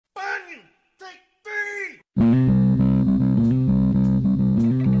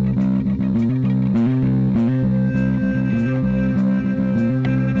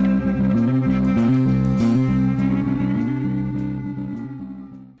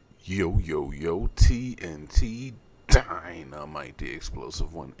Yo, yo, yo, TNT Dynamite, the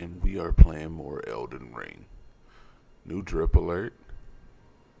explosive one, and we are playing more Elden Ring. New drip alert.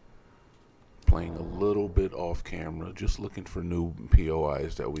 Playing a little bit off camera, just looking for new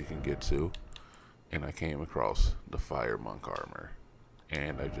POIs that we can get to. And I came across the Fire Monk armor,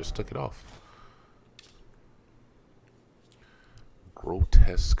 and I just took it off.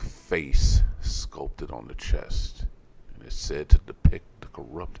 Grotesque face sculpted on the chest, and it's said to depict the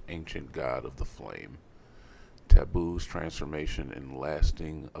corrupt ancient god of the flame. Taboos, transformation, and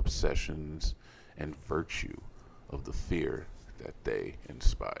lasting obsessions and virtue of the fear that they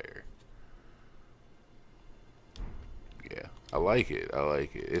inspire. Yeah, I like it. I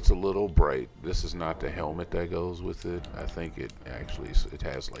like it. It's a little bright. This is not the helmet that goes with it. I think it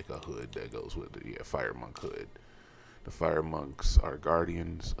has like a hood that goes with it. Yeah, Fire Monk hood. The Fire Monks are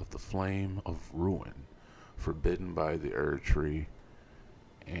guardians of the flame of ruin, forbidden by the Erd Tree,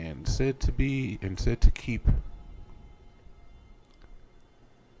 and said to keep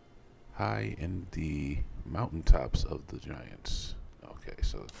high in the mountaintops of the giants. Okay,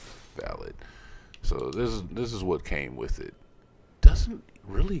 so valid. So this is what came with it. Doesn't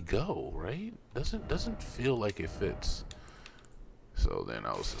really go, right? Doesn't feel like it fits. So then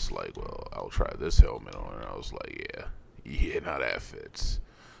I was just like, well, I'll try this helmet on, and I was like, yeah, now that fits.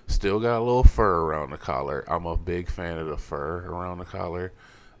 Still got a little fur around the collar. I'm a big fan of the fur around the collar,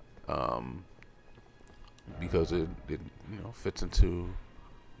 because it fits into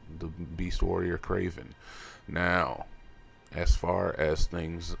the Beast Warrior Craven. Now, as far as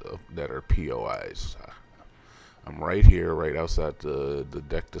things that are POIs, I'm right here, right outside the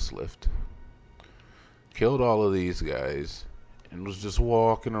Dectus lift. Killed all of these guys. And was just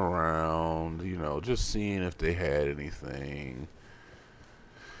walking around, just seeing if they had anything.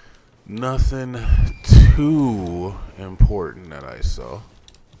 Nothing too important that I saw.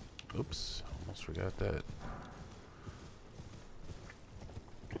 Oops, almost forgot that.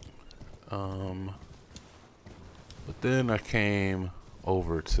 But then I came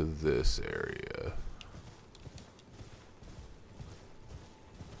over to this area.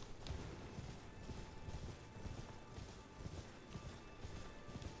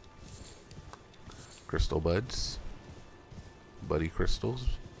 Crystal buds, buddy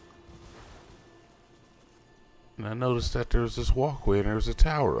crystals, and I noticed that there was this walkway and there was a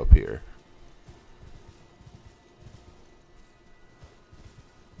tower up here.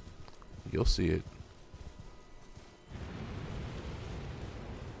 You'll see it.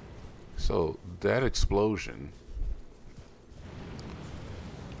 So that explosion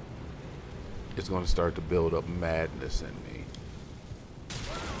is going to start to build up madness in me.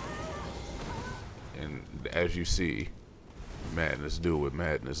 And as you see, madness do what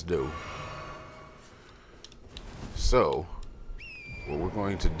madness do. So, what we're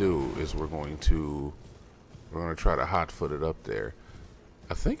going to do is we're going to try to hot-foot it up there.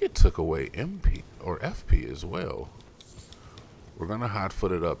 I think it took away MP or FP as well. We're gonna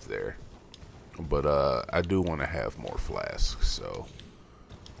hot-foot it up there, but I do want to have more flasks, so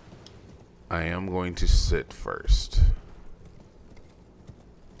I am going to sit first.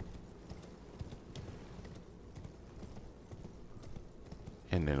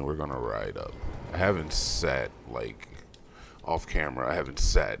 And then we're gonna ride up. I haven't sat, like, off camera. I haven't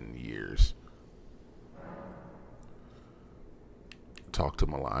sat in years. Talk to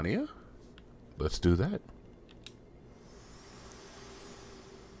Melania? Let's do that.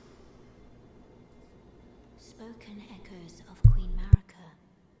 Spoken echoes of Queen Marika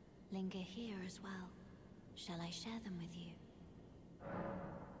linger here as well. Shall I share them with you?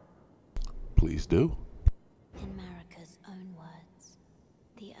 Please do. In Marika's own words,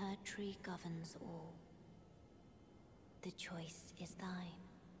 the Erd Tree governs all. The choice is thine.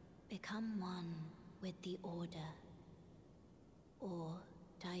 Become one with the Order, or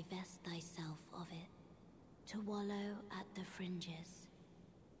divest thyself of it, to wallow at the fringes,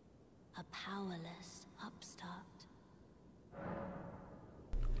 a powerless upstart.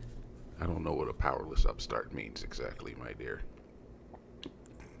 I don't know what a powerless upstart means exactly, my dear.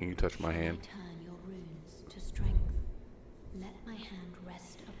 Can you touch my hand? Turn your runes to strength. Let my hand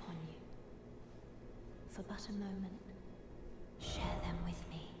rest upon you. For but a moment, share them with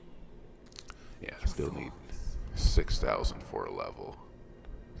me. Yeah, I still need 6,000 for a level.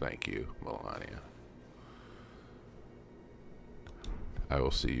 Thank you, Melania. I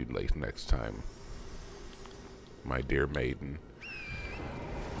will see you late next time, my dear maiden.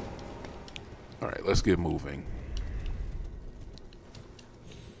 Alright, let's get moving.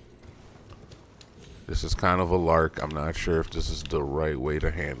 This is kind of a lark. I'm not sure if this is the right way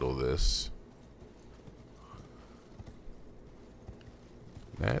to handle this.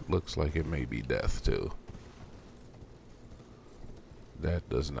 That looks like it may be death too. That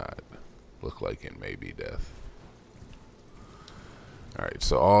does not look like it may be death. Alright,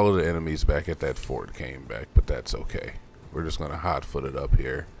 so all of the enemies back at that fort came back, but that's okay. We're just going to hot-foot it up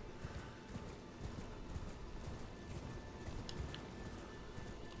here.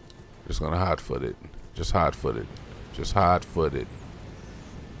 Just going to hot-foot it. Just hot-foot it. Just hot-foot it.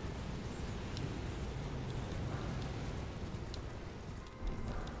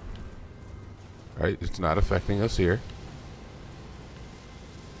 Alright, it's not affecting us here.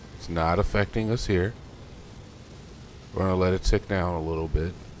 It's not affecting us here. We're going to let it tick down a little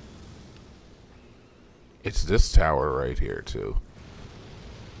bit. It's this tower right here, too.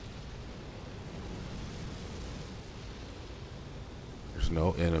 There's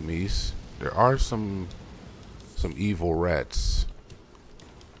no enemies. There are some evil rats.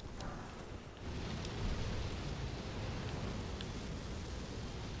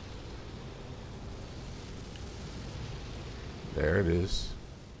 There it is.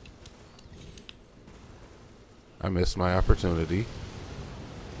 I missed my opportunity.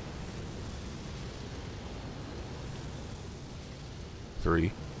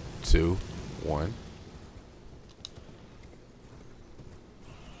 Three, two, one.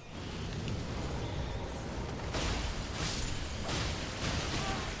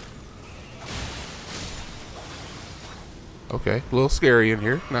 Okay, a little scary in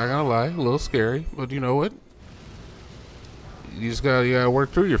here. Not gonna lie, a little scary. But you know what? You gotta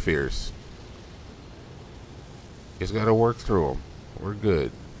work through your fears. You just gotta work through them. We're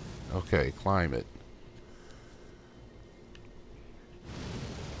good. Okay, climb it.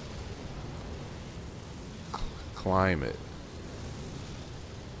 Climb it.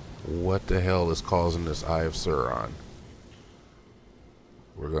 What the hell is causing this Eye of Sauron?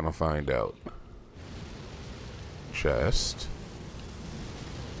 We're gonna find out. Chest.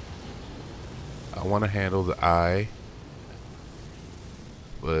 I want to handle the eye,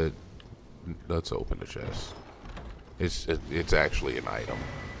 but let's open the chest. It's actually an item.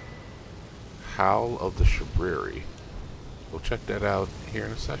 Howl of the Shabriri. We'll check that out here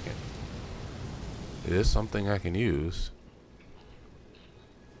in a second. It is something I can use.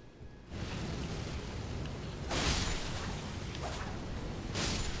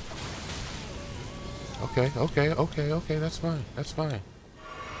 Okay, that's fine. That's fine.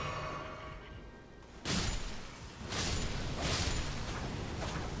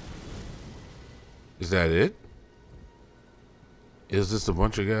 Is that it? Is this a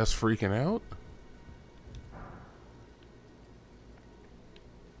bunch of guys freaking out?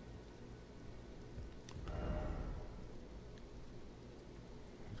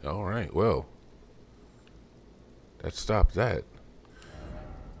 Alright, well. That stopped that.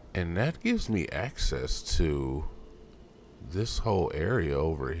 And that gives me access to this whole area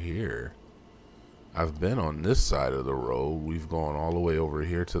over here. I've been on this side of the road. We've gone all the way over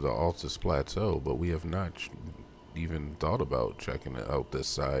here to the Altus Plateau, but we have not even thought about checking out this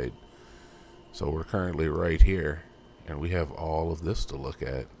side. So we're currently right here, and we have all of this to look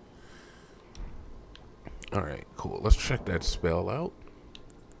at. Alright, cool. Let's check that spell out.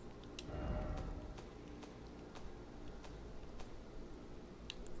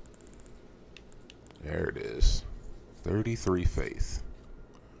 There it is. 33 faith.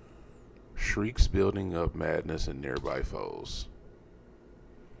 Shrieks building up madness in nearby foes.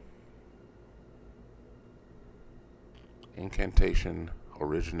 Incantation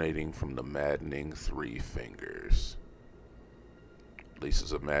originating from the maddening 3 fingers.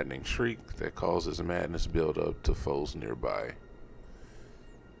 Releases a maddening shriek that causes madness build up to foes nearby.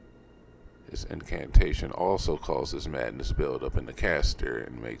 This incantation also causes madness build up in the caster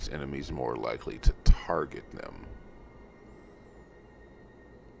and makes enemies more likely to target them.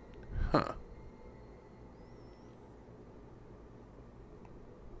 Huh.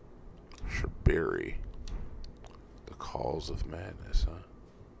 Shabriri. The cause of madness, huh?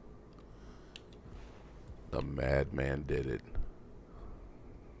 The madman did it.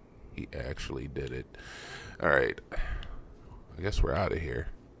 He actually did it. Alright. I guess we're out of here.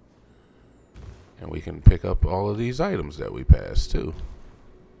 And we can pick up all of these items that we passed, too.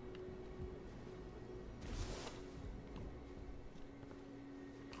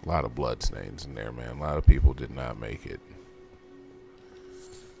 A lot of blood stains in there, man. A lot of people did not make it.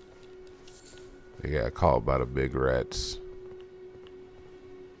 They got caught by the big rats.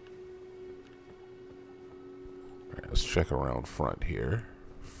 Alright, let's check around front here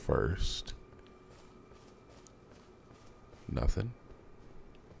first. Nothing.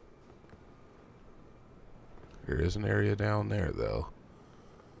 There is an area down there, though.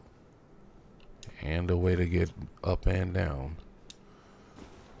 And a way to get up and down.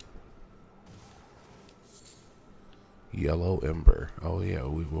 Yellow ember. Oh yeah,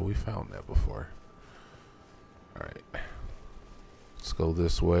 we found that before. Alright. Let's go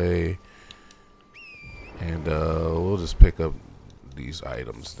this way. And we'll just pick up these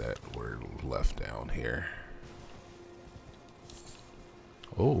items that were left down here.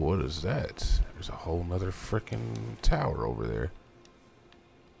 Oh, what is that? There's a whole nother frickin' tower over there.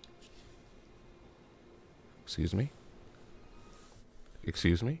 Excuse me?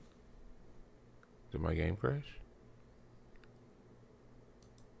 Excuse me? Did my game crash?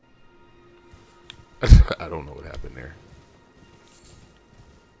 I don't know what happened there.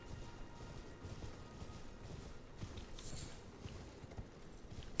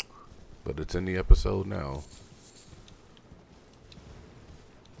 But it's in the episode now.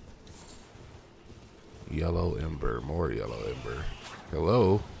 Yellow ember. More yellow ember.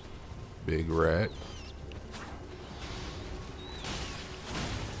 Hello, big rat.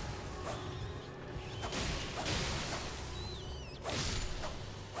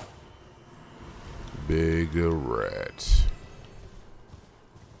 Big rat.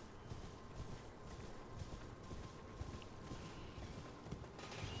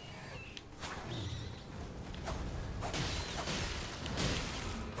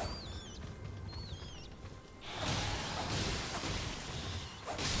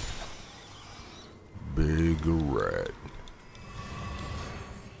 Big rat.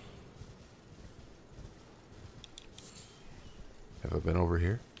 Have I been over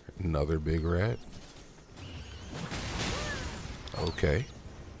here? Another big rat. Okay.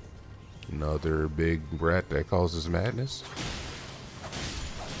 Another big rat that causes madness.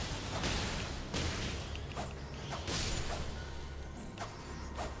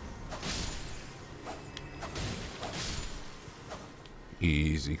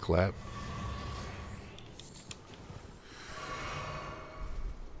 Easy clap.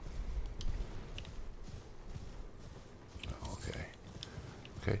 Okay.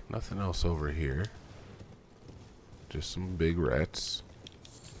 Okay, nothing else over here. Just some big rats.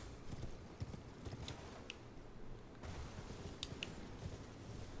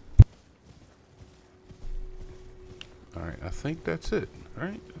 Alright, I think that's it.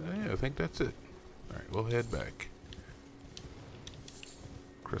 Alright, yeah, I think that's it. Alright, we'll head back.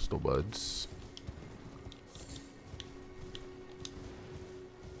 Crystal buds.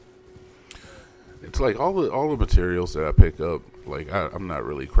 It's like all the materials that I pick up, like I'm not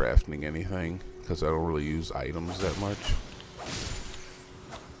really crafting anything because I don't really use items that much.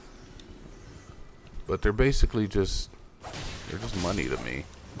 But they're basically just money to me.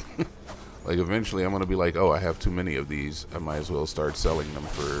 Like eventually I'm gonna be like, oh, I have too many of these. I might as well start selling them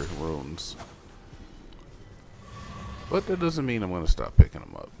for runes. But that doesn't mean I'm gonna stop picking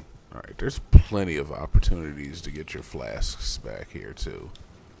them up. Alright, there's plenty of opportunities to get your flasks back here too.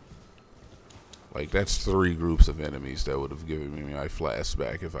 Like that's 3 groups of enemies that would have given me my flasks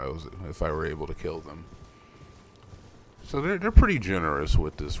back if I were able to kill them. So they're pretty generous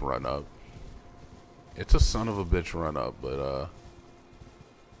with this run up. It's a son of a bitch run up, but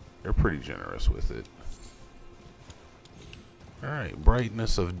they're pretty generous with it. Alright,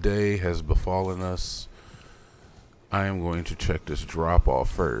 brightness of day has befallen us. I am going to check this drop off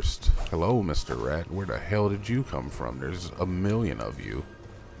first. Hello, Mr. Rat. Where the hell did you come from? There's a million of you.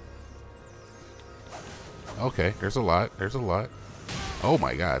 Okay, there's a lot. There's a lot. Oh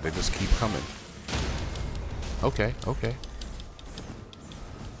my god, they just keep coming. Okay, okay.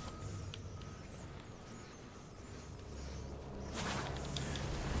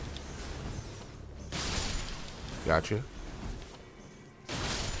 Gotcha.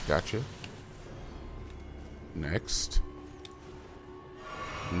 Gotcha. Next.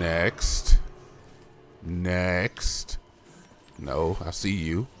 Next. Next. No, I see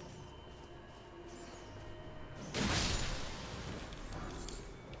you.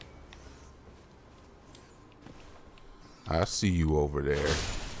 I see you over there.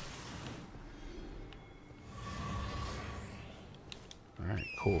 Alright,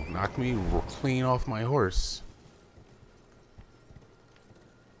 cool. Knock me clean off my horse.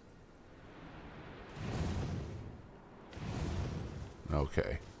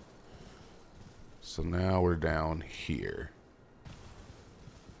 Okay. So now we're down here.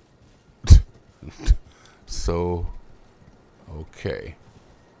 So, okay.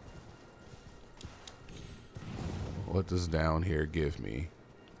 What does down here give me?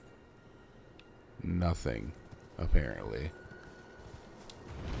 Nothing, apparently.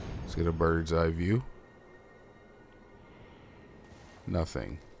 Let's get a bird's eye view.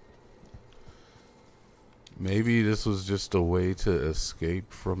 Nothing. Maybe this was just a way to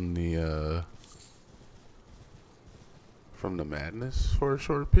escape from the madness for a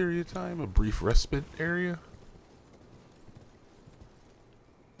short period of time, a brief respite area.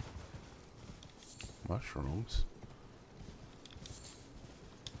 Mushrooms.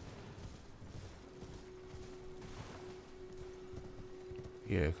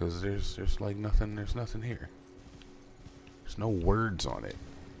 Yeah, because there's like nothing. There's nothing here. There's no words on it.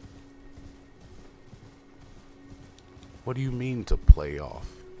 What do you mean to play off?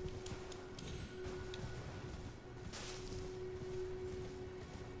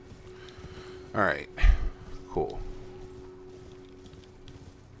 Alright. Cool.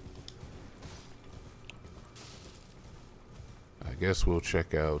 I guess we'll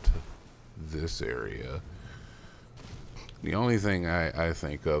check out this area. The only thing I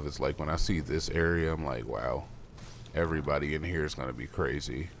think of is like when I see this area, I'm like, wow, everybody in here is going to be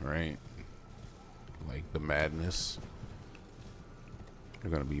crazy, right? Like the madness. They're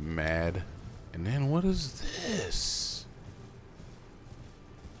going to be mad. And then what is this?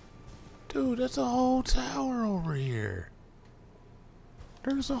 Dude, that's a whole tower over here.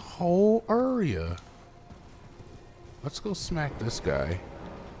 There's a whole area. Let's go smack this guy.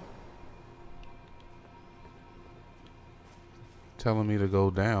 Telling me to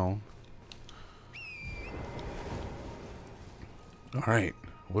go down. Alright,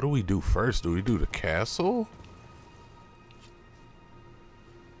 what do we do first? Do we do the castle?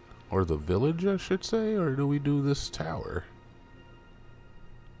 Or the village, I should say? Or do we do this tower?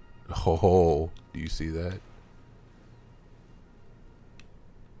 Oh, do you see that?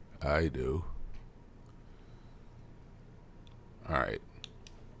 I do. Alright.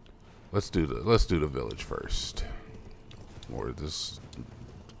 Let's do the village first. Or this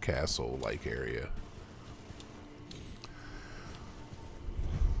castle-like area.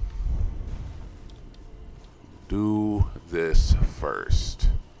 Do this first.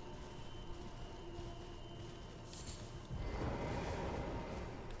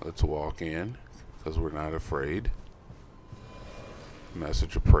 Let's walk in, because we're not afraid.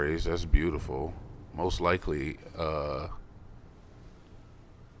 Message of praise, that's beautiful. Most likely,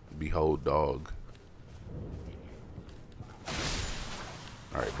 behold dog.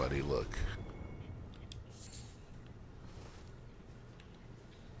 Alright, buddy, look.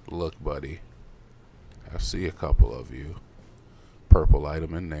 Look, buddy. I see a couple of you. Purple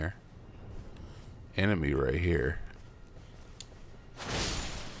item in there. Enemy right here.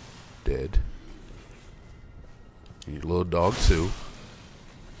 Dead. And your little dog too.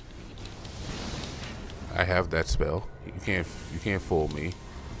 I have that spell. You can't fool me.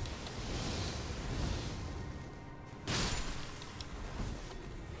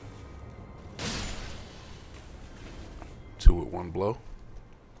 Two with one blow.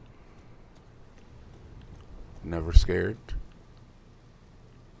 Never scared.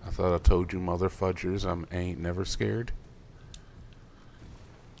 I thought I told you mother fudgers I ain't never scared.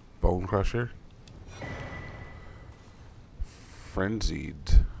 Bone Crusher.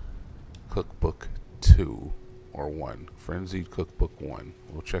 Frenzied Cookbook 2 or 1. Frenzied Cookbook 1.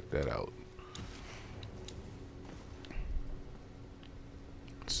 We'll check that out.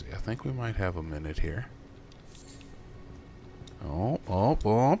 Let's see. I think we might have a minute here. Oh.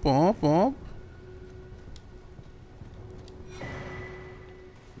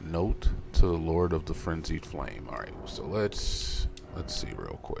 Note to the Lord of the Frenzied Flame. Alright, so let's see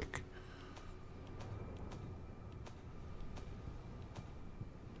real quick.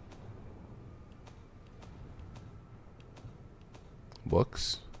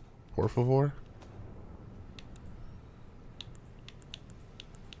 Books, por favor.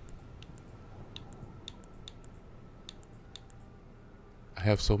 I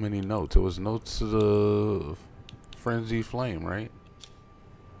have so many notes. It was notes to the Frenzied Flame, right?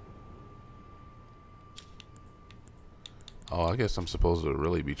 Oh, I guess I'm supposed to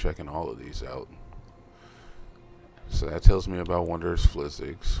really be checking all of these out. So that tells me about Wondrous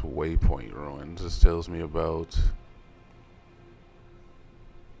Physics, Waypoint Ruins. This tells me about...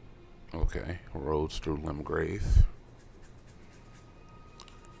 Okay, Roads Through Limgrave.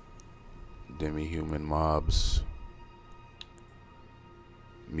 Demi-human mobs.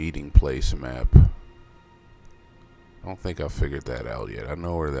 Meeting place map. I don't think I figured that out yet. I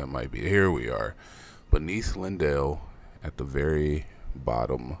know where that might be. Here we are. Beneath Lindale, at the very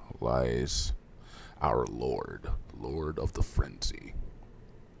bottom, lies our Lord of the Frenzy.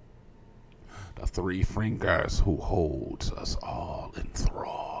 The three fingers who holds us all in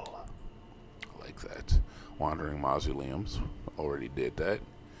thrall. Like that. Wandering Mausoleums. Already did that.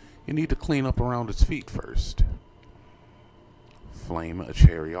 You need to clean up around its feet first. Flame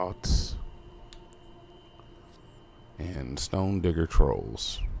Chariots. And Stone Digger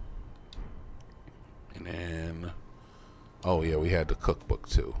Trolls. And then... Oh yeah, we had the cookbook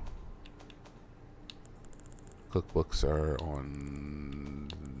too. Cookbooks are on...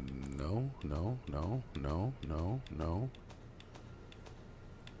 No, no, no, no, no, no.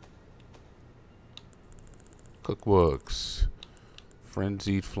 Cookbooks.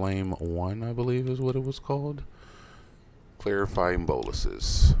 Frenzied Flame 1, I believe is what it was called. Clarifying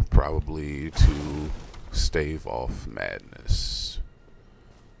boluses. Probably to stave off madness.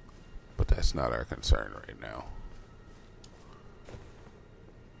 But that's not our concern right now.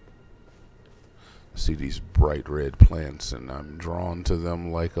 I see these bright red plants and I'm drawn to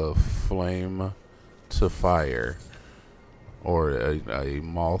them like a flame to fire. Or a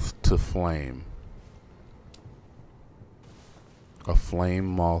moth to flame. A flame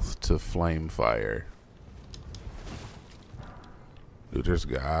moth to flame fire. Dude, there's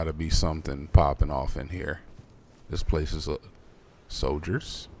gotta be something popping off in here. This place is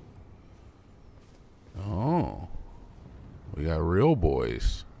soldiers. Oh. We got real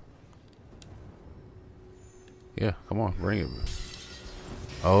boys. Yeah, come on, bring it.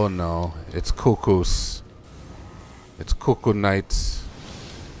 Oh no, it's cuckoos. It's cuckoo nights.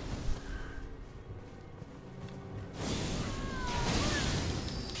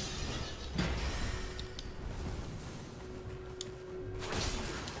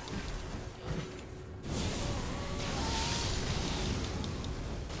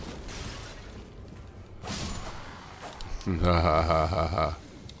 Ha ha ha ha ha.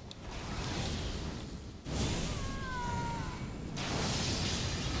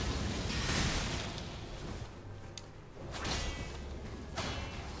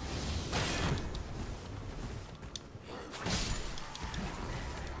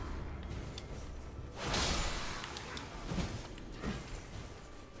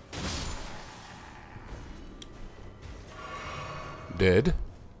 Dead.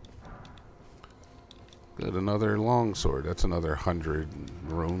 Good, another longsword. That's another 100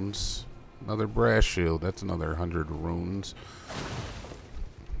 runes. Another brass shield. That's another 100 runes.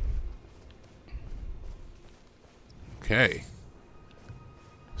 Okay.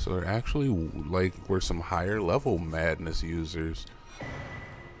 So they're actually like we're some higher level madness users.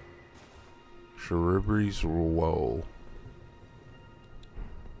 Sharibri's woe.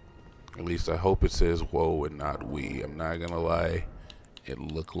 At least I hope it says woe and not we. I'm not gonna lie. It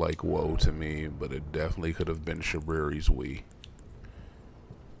looked like woe to me, but it definitely could have been Shabriri's we.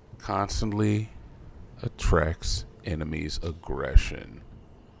 Constantly attracts enemies' aggression.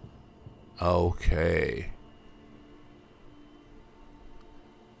 Okay.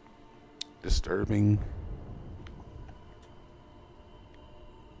 Disturbing.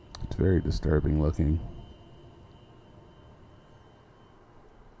 It's very disturbing looking.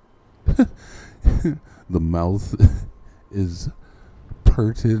 The mouth is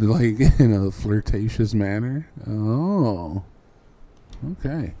parted like in a flirtatious manner. Oh,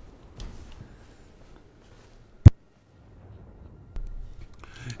 okay.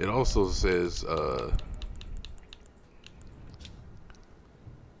 It also says it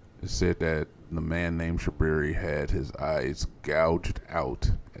said that the man named Shabiri had his eyes gouged out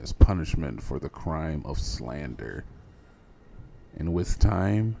as punishment for the crime of slander, and with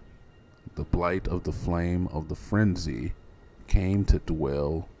time the blight of the flame of the frenzy came to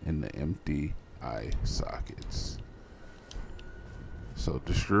dwell in the empty eye sockets. So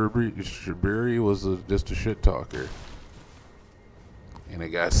the Shabiri was just a shit talker. And it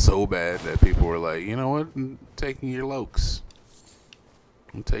got so bad that people were like, you know what? I'm taking your lokes.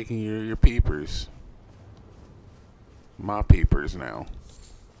 I'm taking your peepers. My peepers now.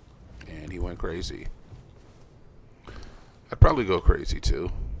 And he went crazy. I'd probably go crazy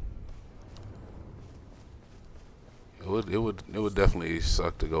too. It would definitely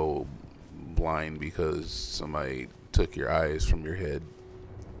suck to go blind because somebody took your eyes from your head.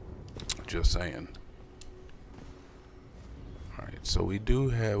 Just saying. Alright, so we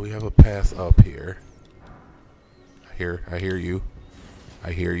have a path up here. I hear you.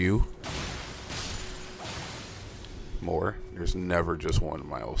 I hear you. More. There's never just one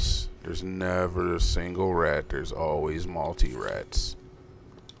mouse. There's never a single rat. There's always multi-rats.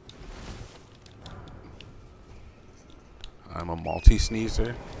 I'm a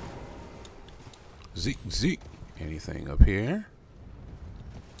multi-sneezer. Zeke, Zeke. Anything up here?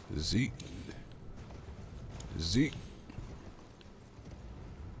 Zeke. Zeke.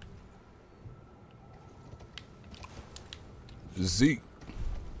 Zeke.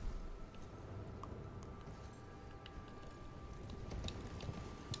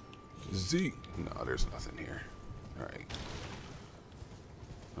 Zeke. No, there's nothing here. Alright.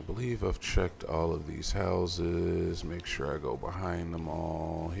 I believe I've checked all of these houses. Make sure I go behind them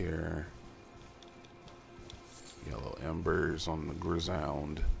all here. Yellow embers on the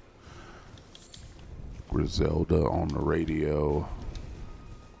ground. Griselda on the radio.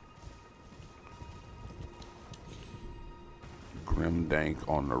 Grimdank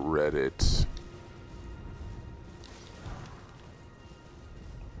on the Reddit.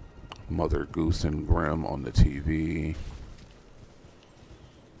 Mother Goose and Grim on the TV.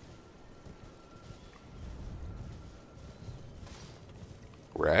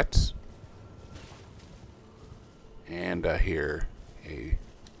 Rats. And I hear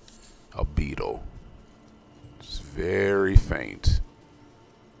a beetle. It's very faint.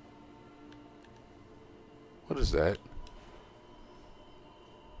 What is that?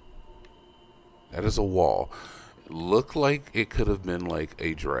 That is a wall. It looked like it could have been like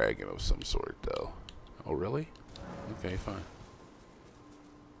a dragon of some sort, though. Oh, really? Okay, fine.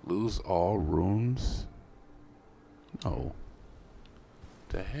 Lose all runes? No.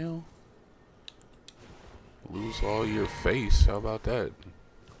 The hell? Lose all your face? How about that?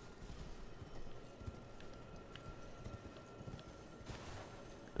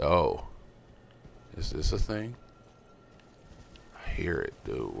 Oh. Is this a thing? I hear it,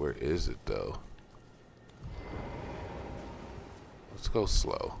 dude. Where is it, though? Let's go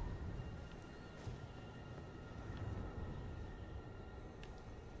slow.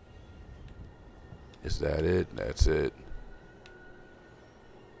 Is that it? That's it.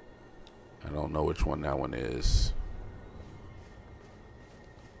 I don't know which one that one is.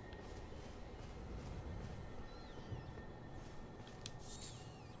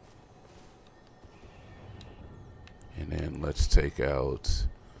 And then let's take out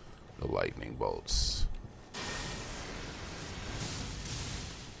the lightning bolts.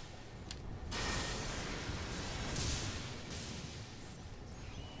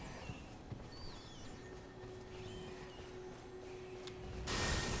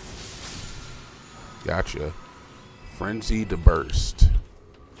 Gotcha. Frenzy to burst.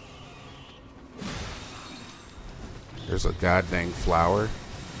 There's a goddamn flower.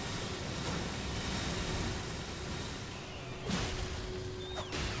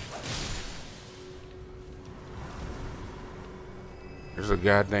 There's a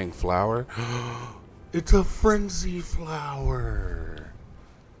goddamn flower. It's a frenzy flower.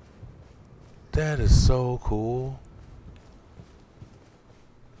 That is so cool.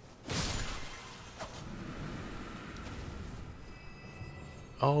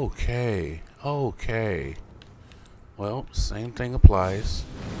 Okay, okay. Well, same thing applies.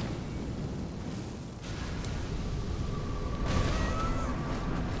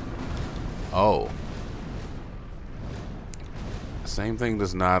 Oh. Same thing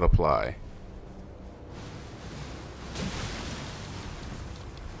does not apply.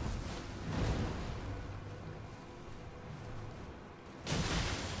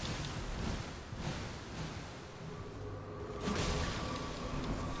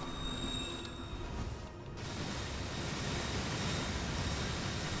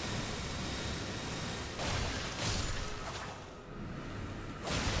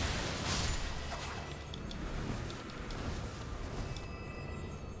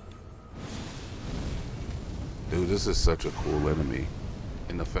 Dude, this is such a cool enemy.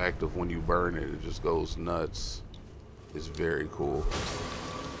 And the fact of when you burn it, it just goes nuts is very cool.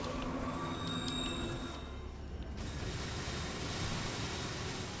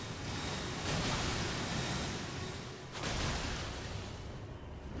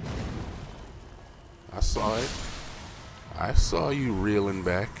 I saw it. I saw you reeling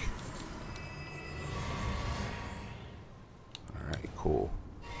back. Alright, cool.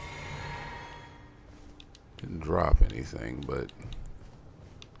 Didn't drop anything, but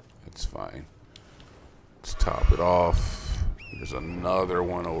it's fine. Let's top it off. There's another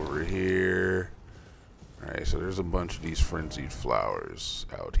one over here. Alright, so there's a bunch of these frenzied flowers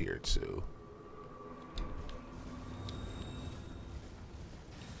out here too.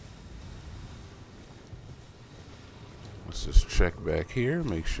 Let's just check back here,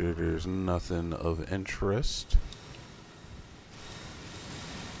 make sure there's nothing of interest.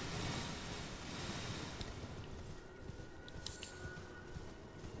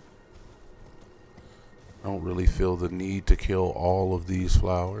 I don't really feel the need to kill all of these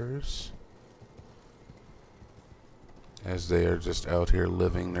flowers, as they are just out here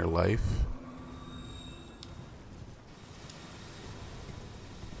living their life.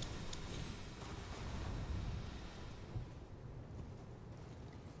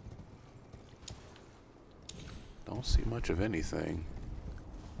 Don't see much of anything.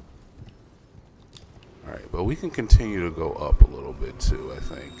 Alright, but we can continue to go up a little bit too, I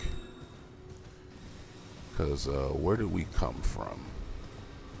think. Because where did we come from?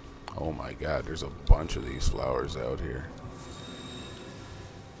 Oh my god, there's a bunch of these flowers out here.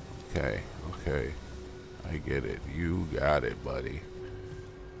 Okay, okay. I get it. You got it, buddy.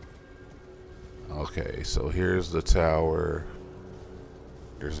 Okay, so here's the tower.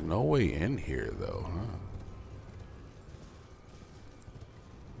 There's no way in here, though, huh?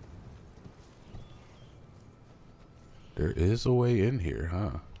 There is a way in here,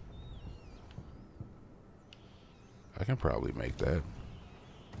 huh? I can probably make that.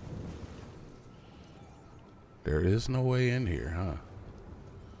 There is no way in here, huh?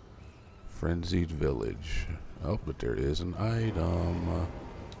 Frenzied Village. Oh, but there is an item.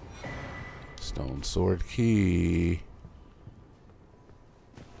 Stone sword key.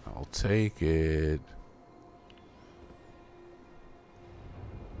 I'll take it.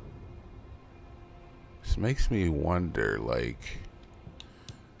 This makes me wonder, like,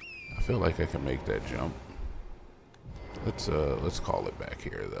 I feel like I can make that jump. Let's call it back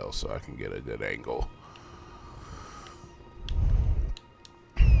here though, so I can get a good angle.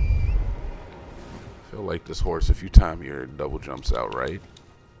 I feel like this horse, if you time your double jumps out right.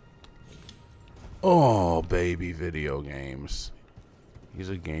 Oh, baby, video games. He's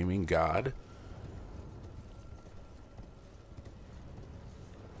a gaming god.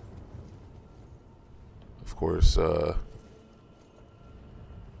 Of course,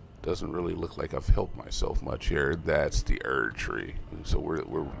 doesn't really look like I've helped myself much here. That's the Erd tree. So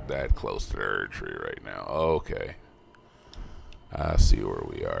we're that close to the Erd tree right now. Okay. I see where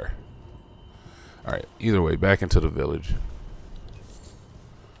we are. Alright, either way, back into the village.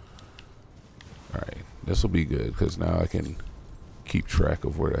 Alright, this will be good, because now I can keep track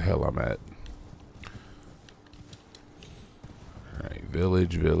of where the hell I'm at. Alright,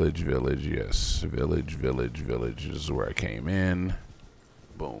 village, village, village, yes. Village, village, village. This is where I came in.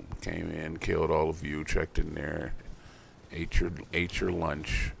 Boom, came in, killed all of you, checked in there, ate your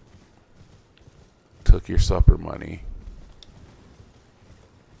lunch, took your supper money.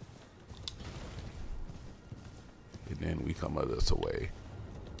 And then we come this away.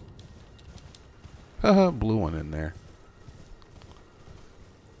 Haha, blue one in there.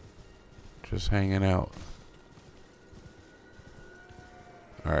 Just hanging out.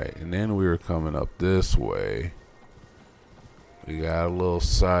 Alright, and then we were coming up this way. We got a little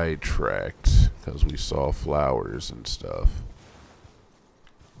sidetracked because we saw flowers and stuff.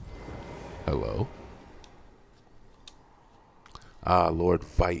 Hello. Ah, Lord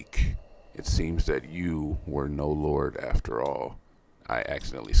Vike. It seems that you were no lord after all. I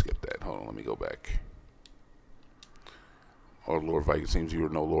accidentally skipped that. Hold on, let me go back. Oh, Lord Vike, it seems you were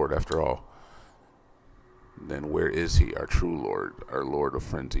no lord after all. Then where is he, our true lord, our lord of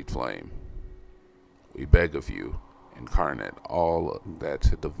frenzied flame? We beg of you, incarnate all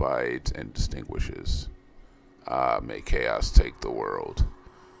that divides and distinguishes. Ah, may chaos take the world.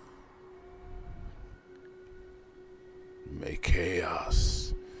 May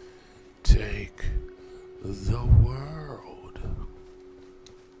chaos take the world.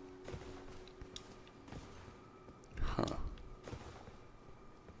 Huh.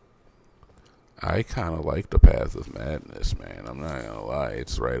 I kind of like the Path of Madness, man. I'm not gonna lie.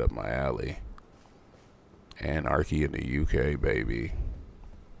 It's right up my alley. Anarchy in the UK, baby.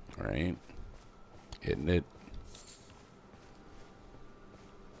 Right? Isn't it?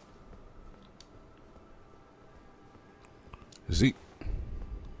 Z.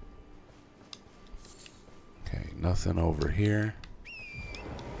 Okay, nothing over here.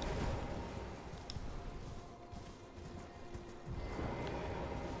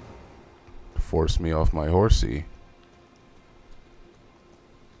 Force me off my horsey.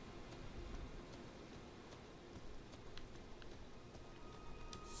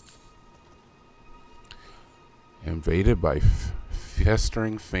 Invaded by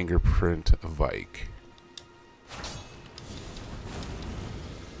festering fingerprint Vike.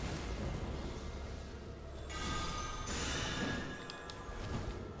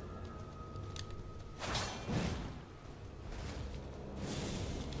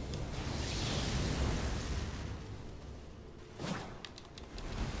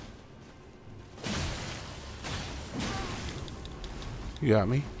 You got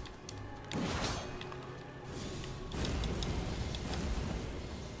me?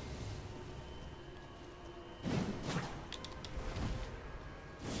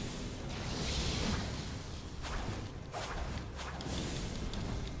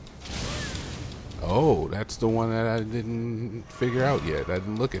 Oh, that's the one that I didn't figure out yet. I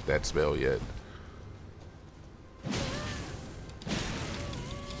didn't look at that spell yet.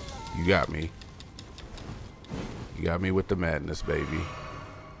 You got me. You got me with the madness, baby.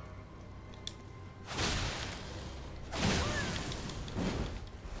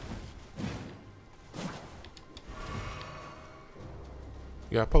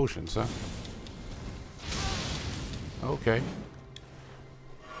 You got potions, huh? Okay.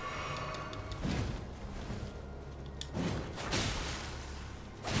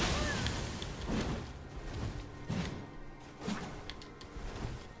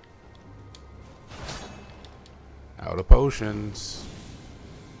 Out of potions.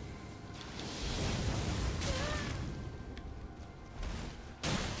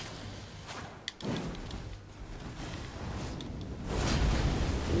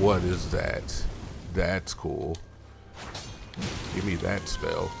 What is that? That's cool. Give me that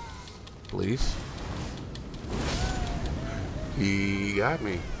spell, please. He got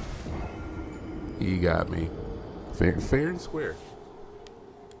me. He got me. Fair and square.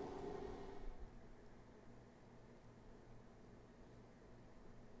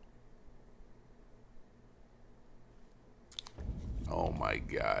 Oh my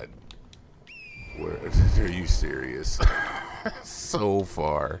god. Where are you serious? So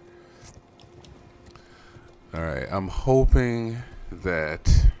far. Alright, I'm hoping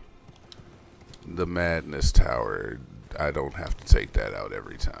that the Madness Tower, I don't have to take that out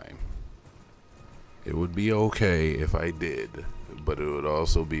every time. It would be okay if I did, but it would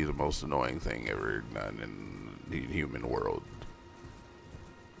also be the most annoying thing ever done in the human world.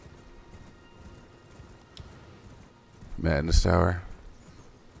 Madness Tower.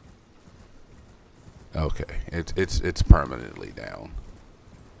 Okay, it's permanently down.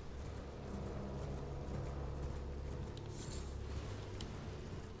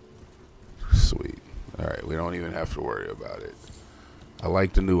 Sweet. All right, we don't even have to worry about it. I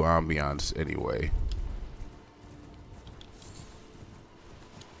like the new ambiance anyway.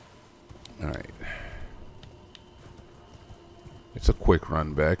 All right. It's a quick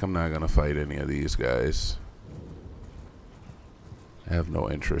run back. I'm not gonna fight any of these guys. I have no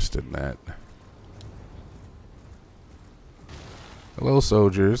interest in that. Hello,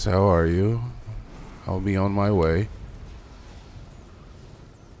 soldiers. How are you? I'll be on my way.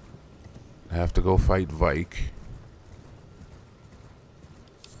 I have to go fight Vike.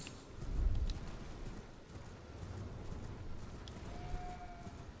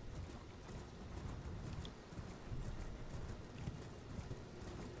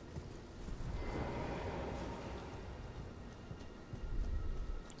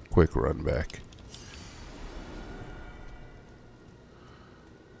 Quick run back.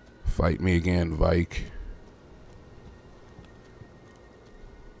 Fight me again, Vike.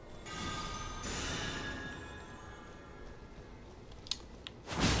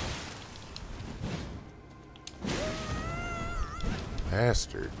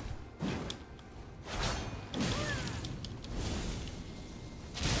 Bastard.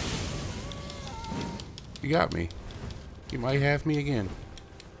 He got me. He might have me again.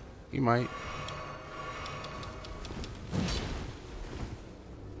 He might.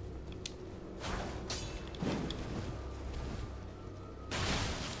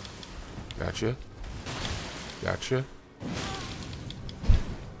 Gotcha. Gotcha.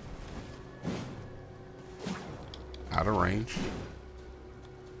 Out of range.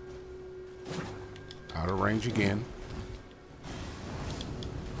 Out of range again.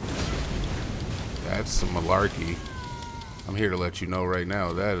 That's some malarkey. I'm here to let you know right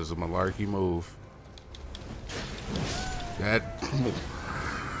now, that is a malarkey move. That...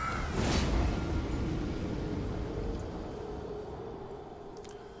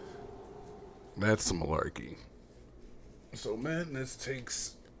 That's some malarkey. So Madness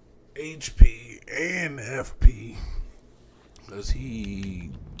takes HP and FP. Because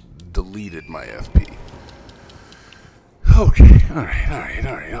he deleted my FP. Okay,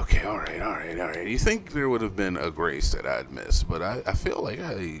 alright, okay, alright. You think there would have been a grace that I'd missed, but I feel like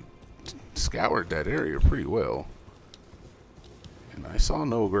I scoured that area pretty well. And I saw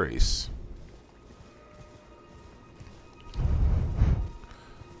no grace.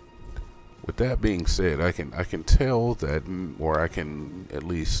 With that being said, I can tell that, or I can at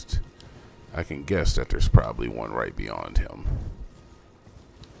least, I can guess that there's probably one right beyond him.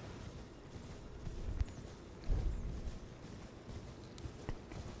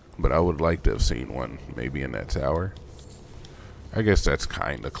 But I would like to have seen one, maybe in that tower. I guess that's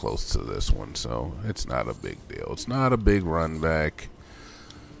kind of close to this one, so it's not a big deal. It's not a big run back.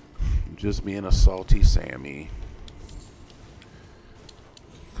 Just being a salty Sammy.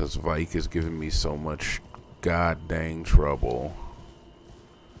 Because Vike is giving me so much god dang trouble.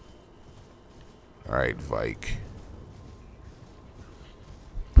 Alright, Vike.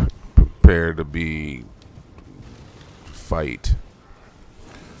 Prepare to be... fight.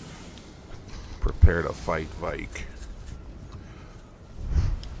 Prepare to fight Vike.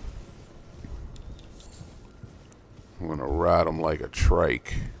 I'm gonna ride him like a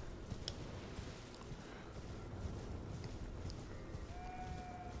trike.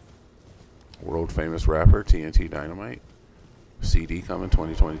 World famous rapper TNT Dynamite. CD coming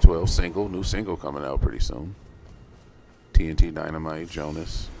 2012. New single coming out pretty soon. TNT Dynamite,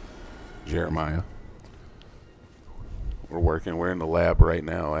 Jonas, Jeremiah. We're in the lab right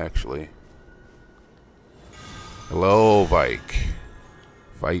now, actually. Hello, Vike.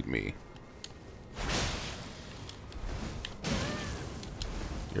 Fight me.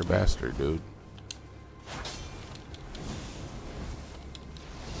 You're a bastard, dude.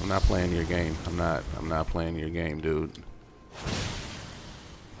 I'm not playing your game. I'm not playing your game, dude.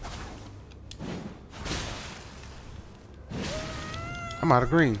 I'm out of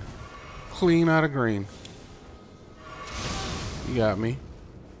green. Clean out of green. You got me.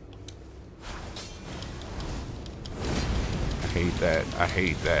 I hate that. I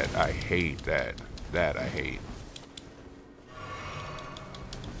hate that. I hate that. That I hate.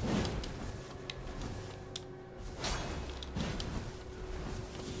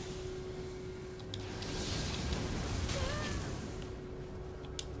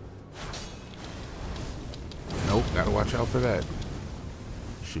 Nope, gotta watch out for that.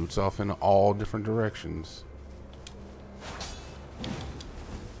 Shoots off in all different directions.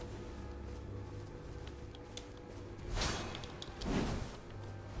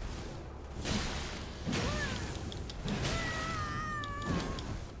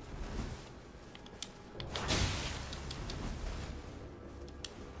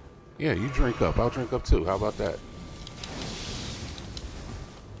 Yeah, you drink up. I'll drink up too. How about that?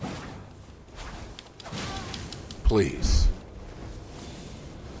 Please.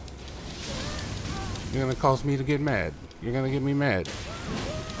 You're gonna cause me to get mad. You're gonna get me mad.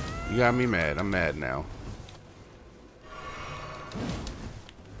 You got me mad. I'm mad now.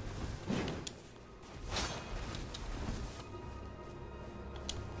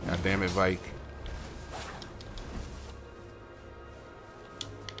 God damn it, Vike.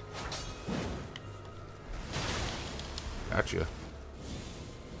 Gotcha.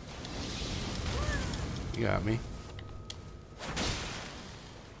 You got me.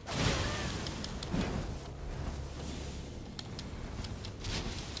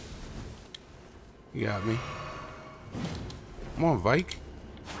 You got me. Come on, Vike.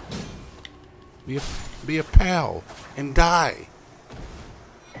 Be a pal and die.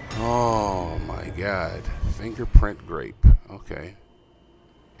 Oh my God. Fingerprint grape. Okay.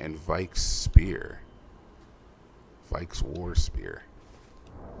 And Vike's spear. Vike's war spear.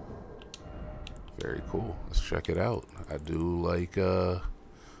 Very cool. Let's check it out. I do like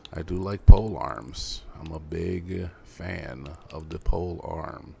pole arms. I'm a big fan of the pole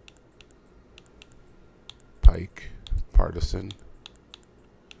arm. Pike, partisan,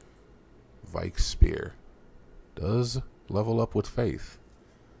 Vike's spear. Does level up with faith.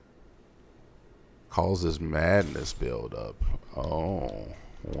 Causes madness build up. Oh,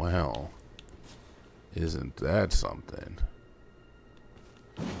 well. Isn't that something?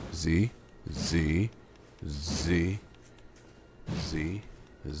 Z, Z, Z, Z,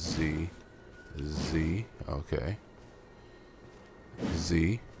 Z, Z. Okay.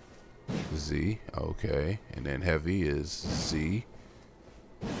 Z. Z, okay, and then heavy is Z,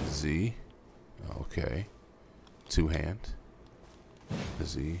 Z, okay, two hand,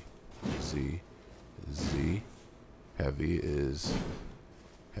 Z, Z, Z, heavy is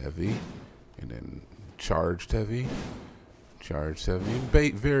heavy, and then charged heavy,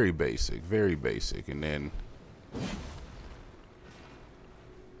 very basic, and then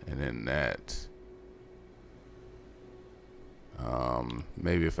that.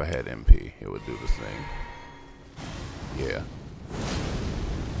 Maybe if I had MP, it would do the thing. Yeah.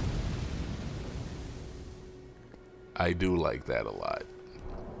 I do like that a lot.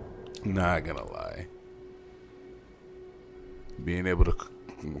 Not gonna lie. Being able to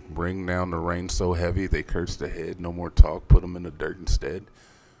bring down the rain so heavy, they curse the head, no more talk, put them in the dirt instead.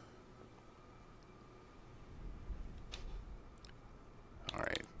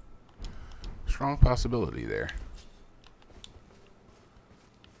 Alright. Strong possibility there.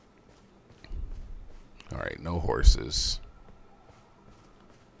 Alright, no horses.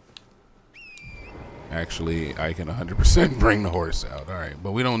 Actually, I can 100% bring the horse out. Alright,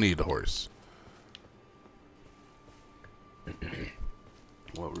 but we don't need the horse.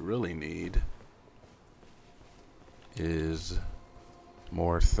 What we really need is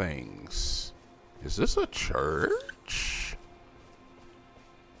more things. Is this a church?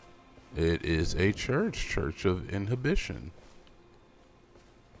 It is a church. Church of Inhibition.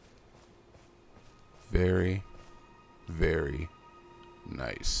 Very, very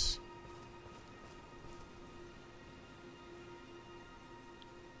nice.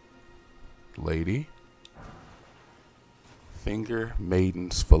 Lady. Finger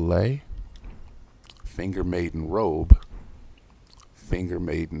Maiden's Fillet. Finger Maiden robe. Finger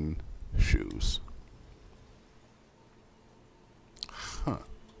Maiden shoes. Huh.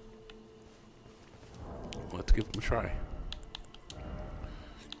 Let's give them a try.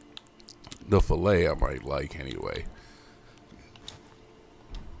 The fillet I might like anyway.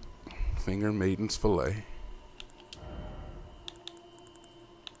 Finger Maiden's fillet.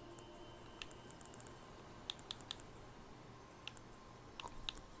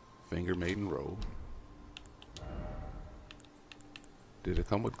 Finger Maiden robe. Did it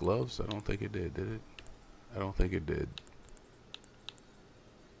come with gloves? I don't think it did it? I don't think it did.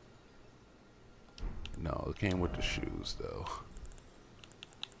 No, it came with the shoes though.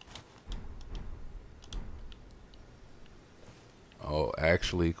 Oh,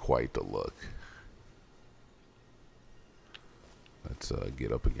 actually quite the look. Let's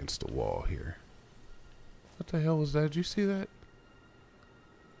get up against the wall here. What the hell was that? Did you see that?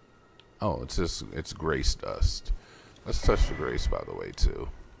 Oh, it's grace dust. Let's touch the grace, by the way, too.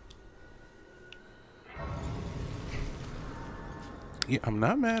 Yeah, I'm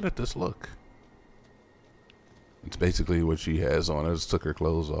not mad at this look. It's basically what she has on. I just took her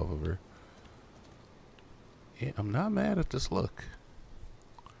clothes off of her. Yeah, I'm not mad at this look.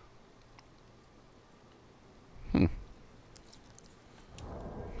 I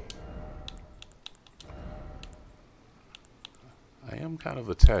am kind of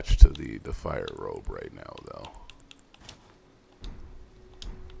attached to the fire robe right now, though.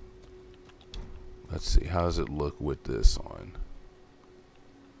 Let's see, how does it look with this on?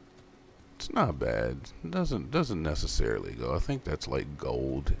 It's not bad. It doesn't necessarily go. I think that's like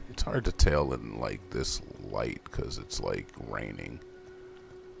gold. It's hard to tell in like this light because it's like raining.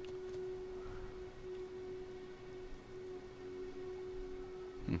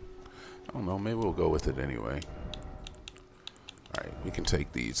 I don't know. Maybe we'll go with it anyway. Alright, we can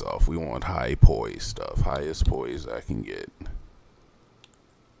take these off. We want high poise stuff. Highest poise I can get.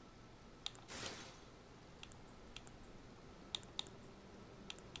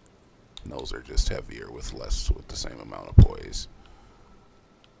 Those are just heavier with the same amount of poise.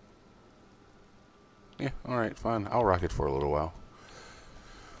 Yeah, alright, fine. I'll rock it for a little while.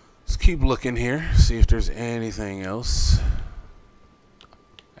 Let's keep looking here, see if there's anything else.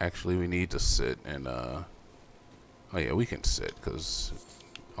 Actually, we need to sit and, oh yeah, we can sit, because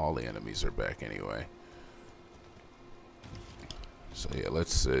all the enemies are back anyway. So yeah,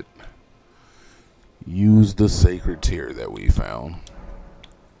 let's sit. Use the sacred tear that we found.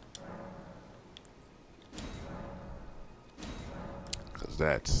 Because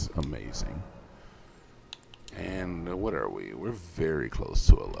that's amazing. And what are we? We're very close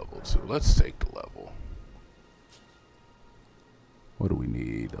to a level 2. Let's take the level. What do we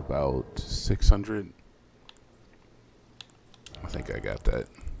need? About 600? I think I got that.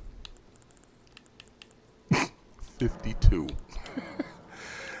 52.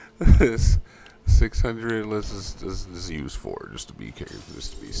 600. Let's just use 4 just to be careful,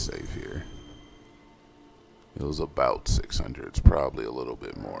 just to be safe here. It was about 600. It's probably a little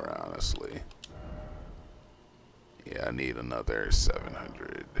bit more, honestly. Yeah, I need another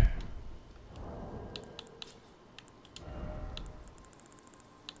 700.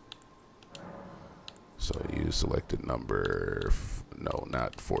 So you selected number, no,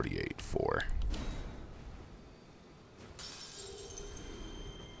 not 48, 4.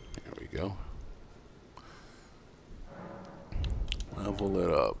 There we go. Level it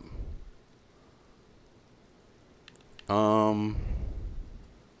up.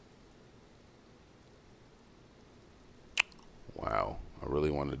 Wow, I really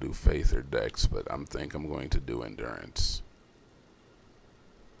want to do faith or dex, but I think I'm going to do endurance.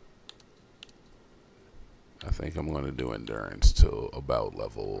 I think I'm going to do endurance till about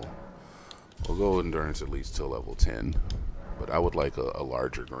level, we'll go endurance at least till level 10, but I would like a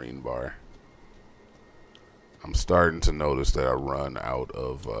larger green bar. I'm starting to notice that I'm running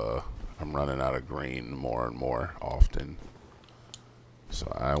out of green more and more often.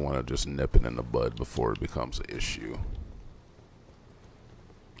 So I want to just nip it in the bud before it becomes an issue.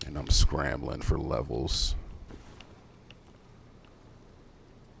 And I'm scrambling for levels.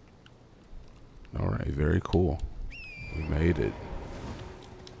 Alright, very cool. We made it.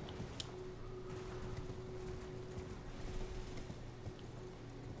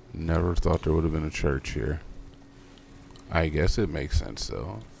 Never thought there would have been a church here. I guess it makes sense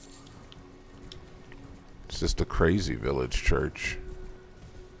though. It's just a crazy village church.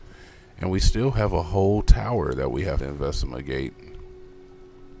 And we still have a whole tower that we have to investigate.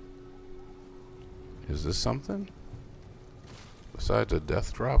 Is this something? Besides a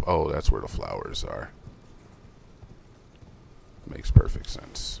death drop? Oh, that's where the flowers are. Makes perfect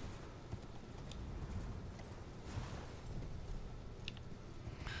sense.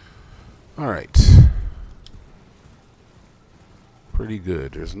 Alright. Pretty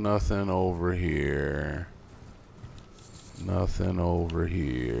good. There's nothing over here. Nothing over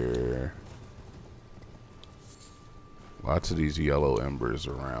here. Lots of these yellow embers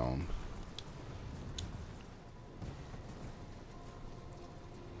around.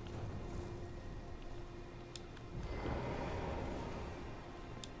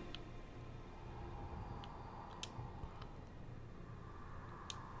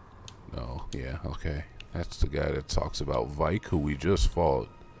 No, yeah, okay. That's the guy that talks about Vike, who we just fought.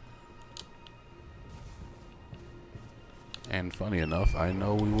 And funny enough, I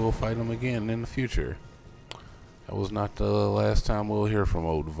know we will fight him again in the future. That was not the last time we'll hear from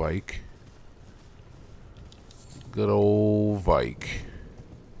old Vike. Good old Vike.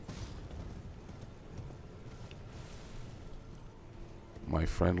 My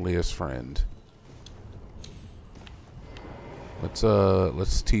friendliest friend.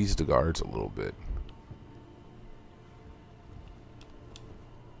 Let's tease the guards a little bit.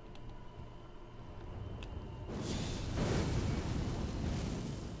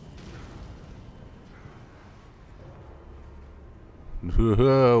 What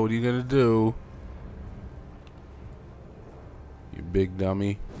are you gonna do? You big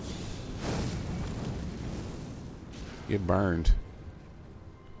dummy. Get burned.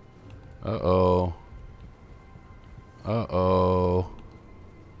 Uh-oh. Uh-oh.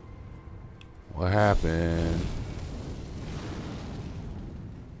 What happened?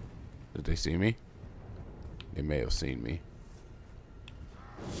 Did they see me? They may have seen me.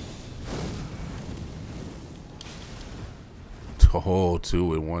 Oh, two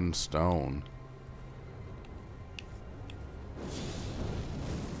with one stone.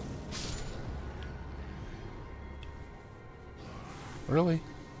 Really?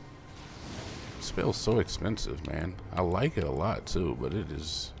 Spell's so expensive, man. I like it a lot too, but it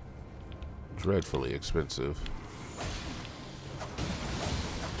is dreadfully expensive.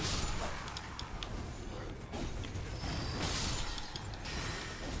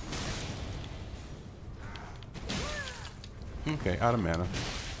 Okay, out of mana.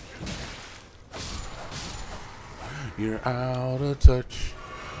 You're out of touch.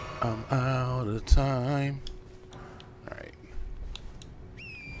 I'm out of time. Alright.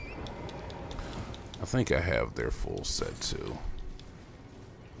 I think I have their full set too.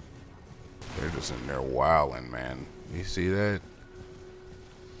 They're just in there wilding, man. You see that?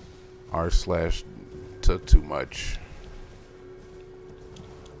 R/ took too much.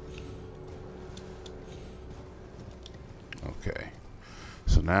 Okay,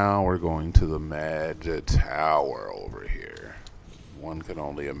 so now we're going to the Mad Tower over here. One can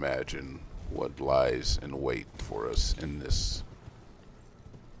only imagine what lies in wait for us in this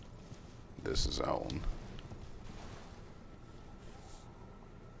zone.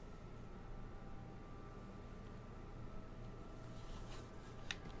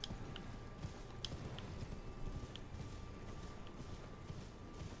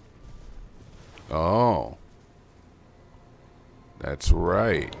 Oh. That's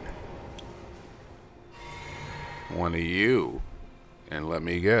right. One of you. And let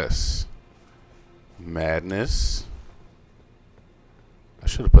me guess. Madness. I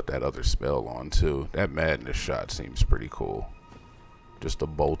should have put that other spell on too. That madness shot seems pretty cool. Just a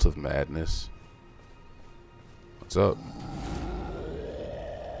bolt of madness. What's up?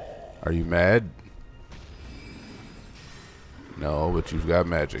 Are you mad? No, but you've got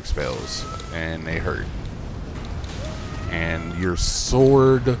magic spells. And they hurt. And your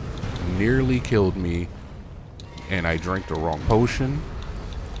sword nearly killed me, and I drank the wrong potion,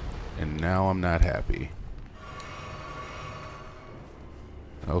 and now I'm not happy.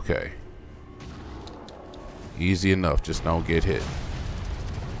 Okay. Easy enough, just don't get hit.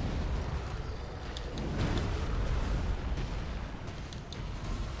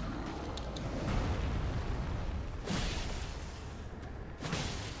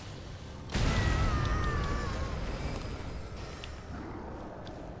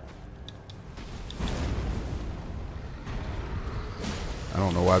 I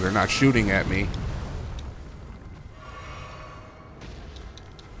don't know why they're not shooting at me.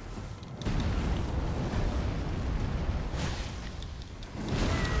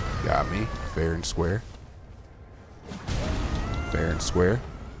 Got me. Fair and square. Fair and square.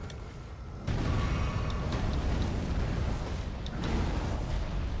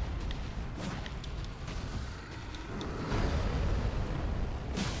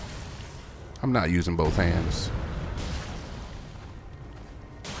 I'm not using both hands.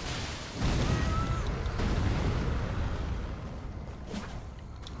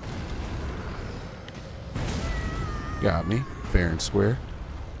 Got me. Fair and square.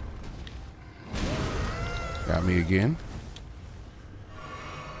 Got me again.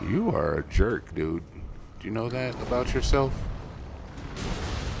 You are a jerk, dude. Do you know that about yourself?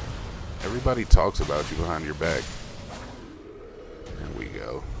 Everybody talks about you behind your back. There we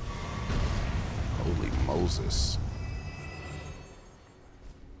go. Holy Moses.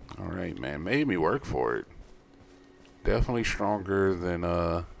 Alright, man. Made me work for it. Definitely stronger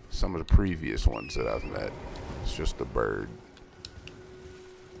than some of the previous ones that I've met. It's just a bird.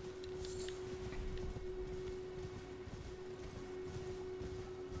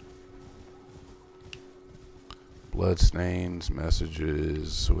 Bloodstains,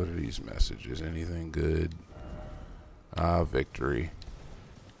 messages. What are these messages? Anything good? Ah, victory.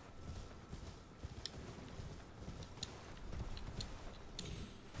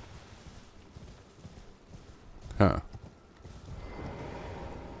 Huh.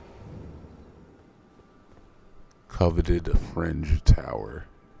 Coveted fringe tower.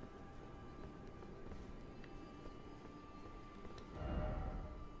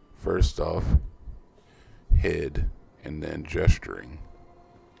 First off, head and then gesturing.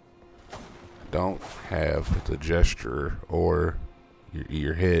 Don't have the gesture or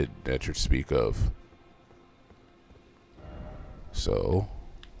your head that you speak of. So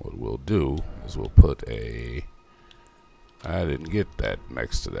what we'll do is we'll put a, I didn't get that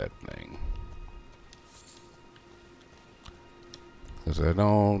next to that thing, because I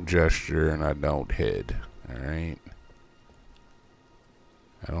don't gesture and I don't head. Alright,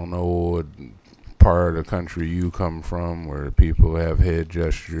 I don't know what part of the country you come from where people have head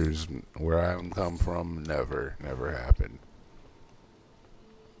gestures. Where I come from, never happened.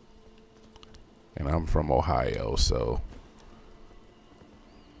 And I'm from Ohio, so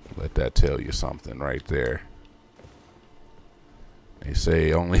let that tell you something right there. They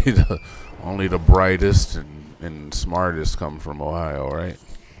say only the brightest and smartest come from Ohio, right?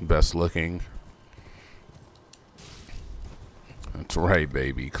 Best looking. That's right,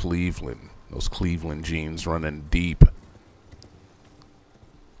 baby. Cleveland. Those Cleveland genes running deep.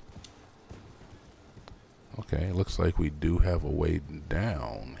 Okay, looks like we do have a way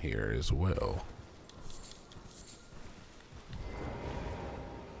down here as well.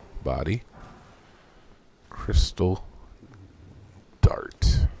 Body. Crystal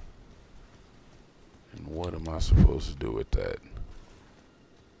dart. And what am I supposed to do with that?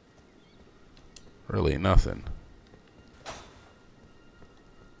 Really nothing.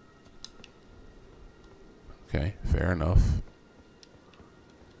 Okay, fair enough.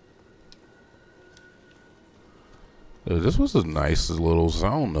 Dude, this was a nice little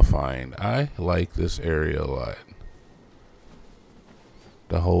zone to find. I like this area a lot.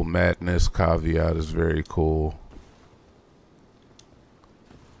 The whole madness caveat is very cool.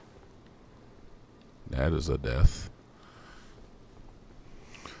 That is a death.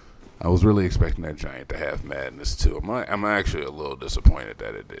 I was really expecting that giant to have madness too. I'm actually a little disappointed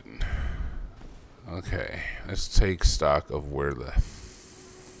that it didn't. Okay, let's take stock of where the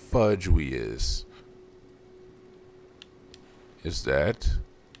fudge we is. Is that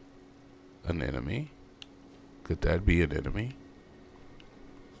an enemy? Could that be an enemy?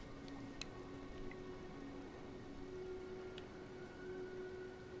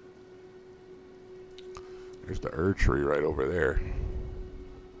 There's the Erd tree right over there.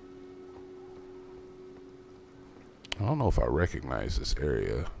 I don't know if I recognize this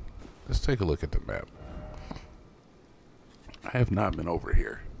area. Let's take a look at the map. I have not been over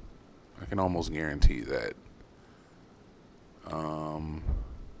here. I can almost guarantee that.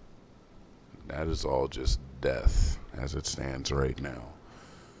 That is all just death as it stands right now.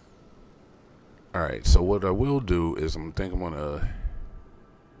 Alright, so what I will do is I'm gonna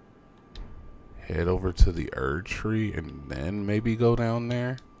head over to the Erd tree and then maybe go down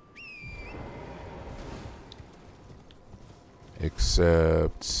there.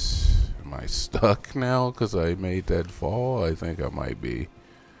 Except, am I stuck now because I made that fall? I think I might be.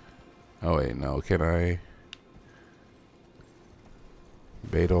 Oh wait, no, can I?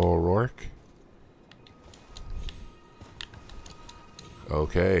 Beta O'Rourke?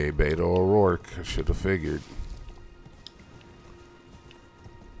 Okay, Beta O'Rourke. I should have figured.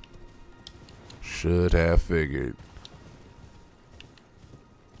 Should have figured.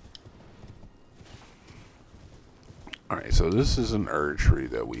 Alright, so this is an Erd tree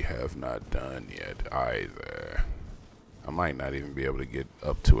that we have not done yet either. I might not even be able to get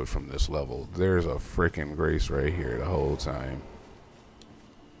up to it from this level. There's a freaking grace right here the whole time.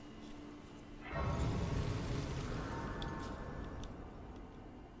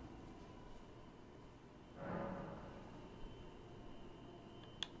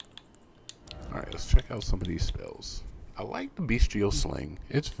 Alright, let's check out some of these spells. I like the Bestial Sling.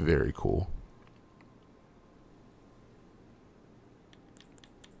 It's very cool.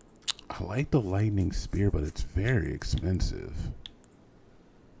 I like the lightning spear, but it's very expensive.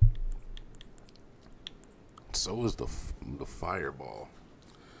 So is the fireball.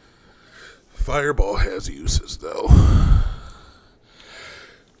 Fireball has uses, though.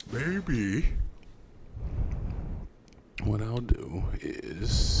 Maybe what I'll do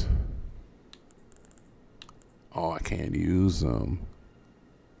is... Oh, I can't use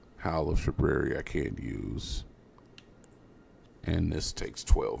Howl of Shabriri. I can't use. And this takes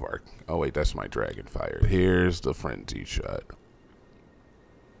 12 arc. Oh, wait, that's my dragon fire. Here's the frenzy shot.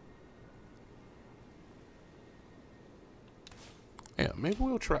 Yeah, maybe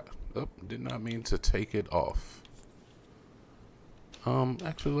we'll try. Oh, did not mean to take it off.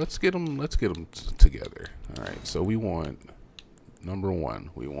 Actually, let's get them together. All right, so we want number 1.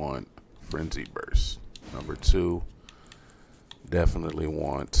 We want frenzy burst. Number 2, definitely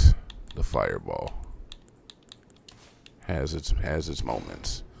want the fireball. Has its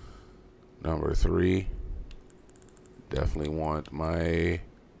moments. Number 3, definitely want my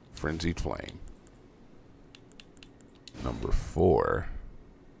frenzied flame. Number 4,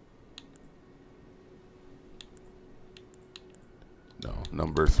 no.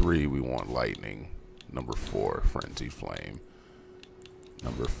 Number 3, we want lightning. Number 4, frenzied flame.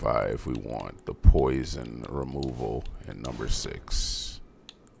 Number 5, we want the poison removal. And number 6,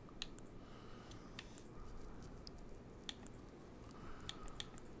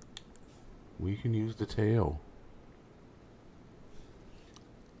 we can use the tail.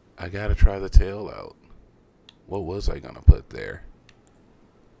 I gotta try the tail out. What was I gonna put there?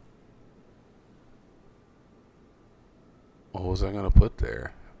 What was I gonna put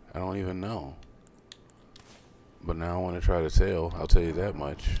there? I don't even know. But now I want to try the tail. I'll tell you that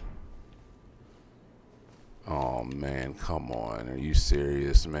much. Oh man, come on. Are you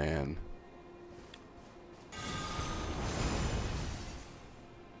serious, man?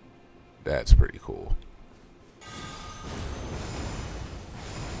 That's pretty cool.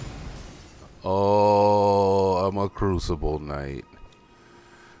 Oh, I'm a Crucible Knight.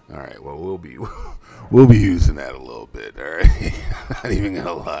 All right, well we'll be using that a little bit. All right, not even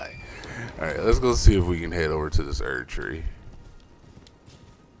gonna lie. All right, let's go see if we can head over to this Erd tree.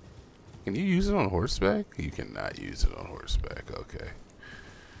 Can you use it on horseback? You cannot use it on horseback. Okay,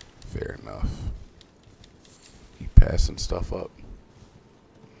 fair enough. Keep passing stuff up.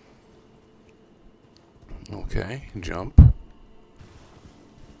 Okay, jump.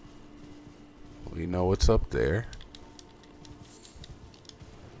 We know what's up there.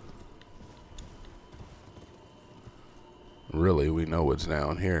 Really, we know what's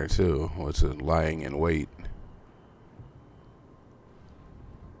down here too. What's it lying in wait?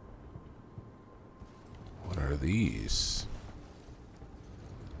 What are these?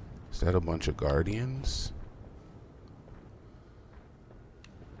 Is that a bunch of guardians?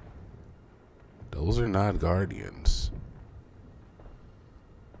 Those are not guardians.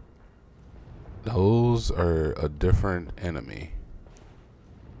 Those are a different enemy.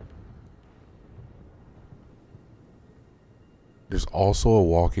 There's also a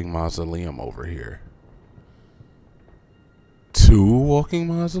walking mausoleum over here. 2 walking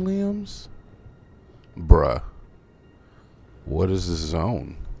mausoleums? Bruh. What is this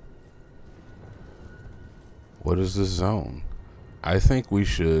zone? What is this zone? I think we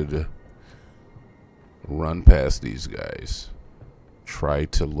should run past these guys. Try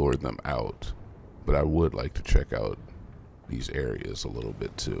to lure them out. But I would like to check out these areas a little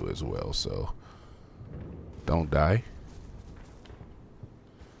bit too as well. So don't die.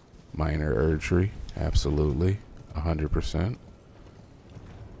 Minor Erdtree, absolutely, 100%.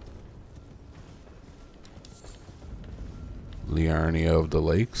 Liarnia of the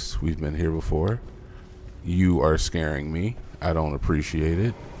Lakes, we've been here before. You are scaring me. I don't appreciate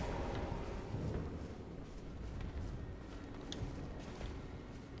it.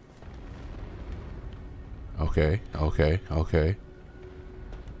 Okay, okay, okay.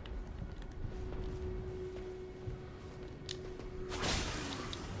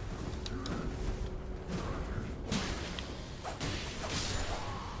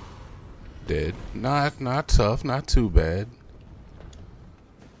 Dead. Not tough, not too bad.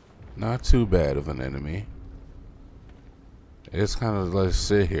 Not too bad of an enemy. It's kind of like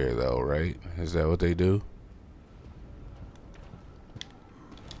sit here though, right? Is that what they do?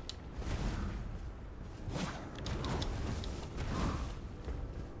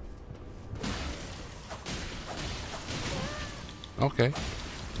 Okay.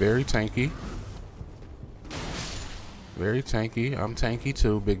 Very tanky. Very tanky. I'm tanky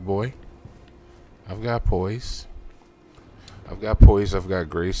too, big boy. I've got poise. I've got poise. I've got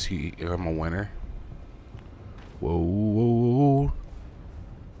grace. I'm a winner. Whoa, whoa, whoa.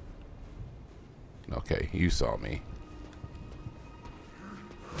 Okay, you saw me.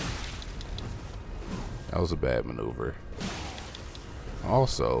 That was a bad maneuver.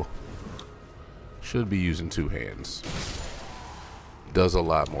 Also, should be using 2 hands. Does a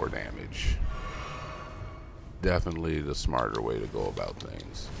lot more damage. Definitely the smarter way to go about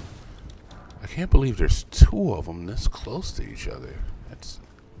things. I can't believe there's 2 of them this close to each other. That's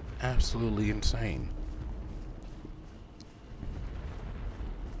absolutely insane.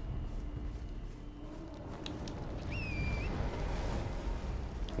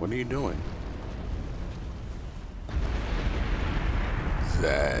 What are you doing?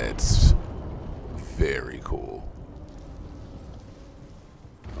 That's very cool.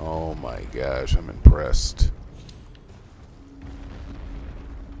 Oh my gosh, I'm impressed.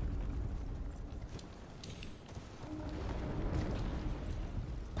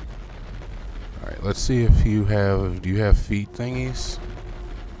 Alright, let's see if you have... Do you have feet thingies?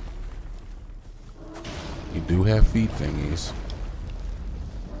 You do have feet thingies.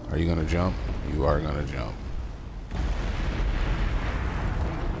 Are you gonna jump? You are gonna jump.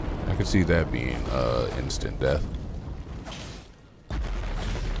 I could see that being instant death.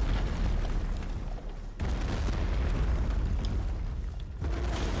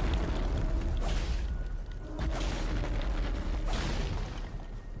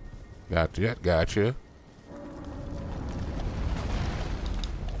 Gotcha, gotcha.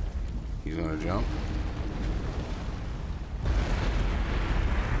 He's gonna jump.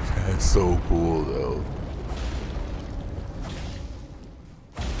 That's so cool, though.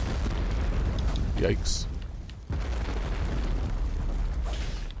 Yikes.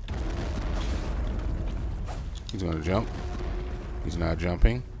 He's gonna jump. He's not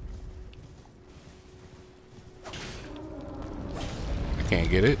jumping. I can't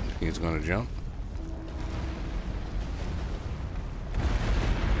get it. He's gonna jump.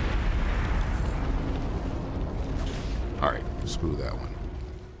 Alright, screw that one.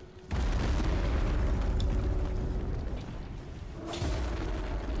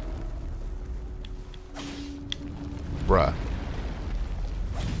 Bruh.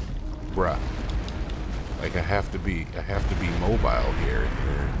 Bruh. Like I have to be mobile here and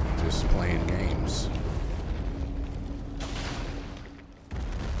you're just playing games.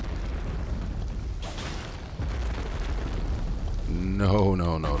 No,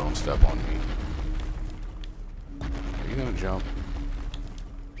 no, no, don't step on me. Are you gonna jump?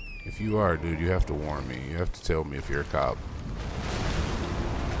 If you are, dude, you have to warn me. You have to tell me if you're a cop.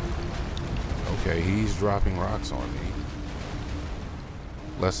 Okay, he's dropping rocks on me.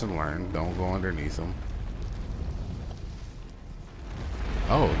 Lesson learned, don't go underneath him.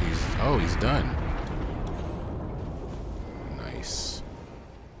 Oh, he's done. Nice.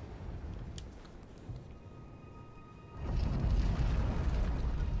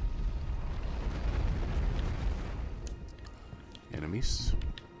 Enemies?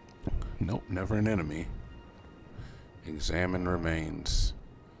 Nope, never an enemy. Examine remains.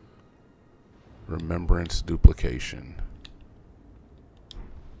 Remembrance duplication.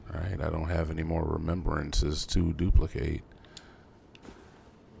 Alright, I don't have any more remembrances to duplicate.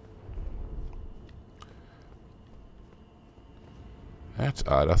 That's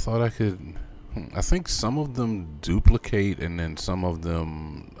odd. I thought I could... I think some of them duplicate and then some of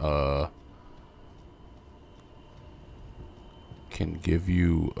them can give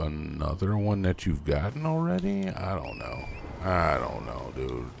you another one that you've gotten already? I don't know. I don't know,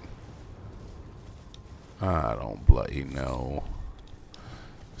 dude. I don't bloody know.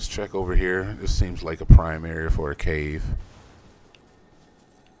 Let's check over here. This seems like a prime area for a cave.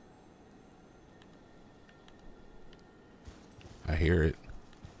 I hear it.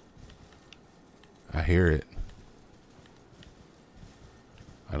 I hear it.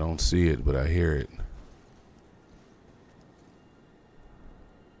 I don't see it, but I hear it.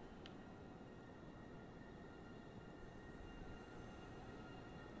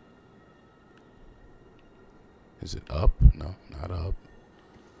 Is it up? No, not up.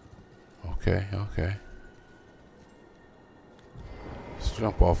 Okay, okay. Let's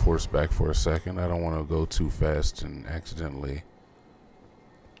jump off horseback for a second. I don't want to go too fast and accidentally...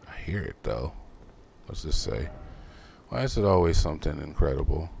 I hear it, though. What's this say? Why is it always something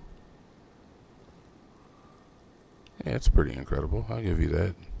incredible? Yeah, it's pretty incredible. I'll give you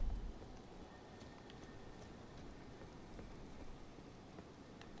that.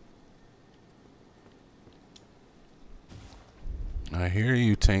 I hear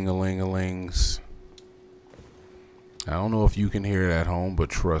you, ting-a-ling-a-lings. I don't know if you can hear it at home, but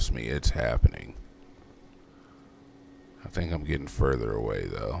trust me, it's happening. I think I'm getting further away,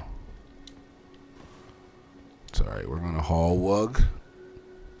 though. It's alright, we're gonna haul wug.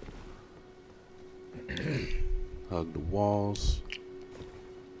 hug the walls.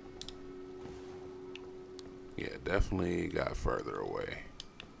 Yeah, definitely got further away.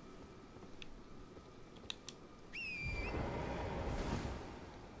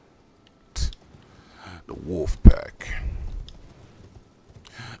 The wolf pack.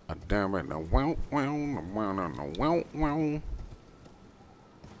 Damn it! Now, wow, wow, wow, wow,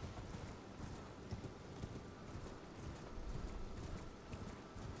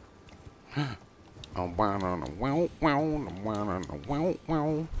 wow,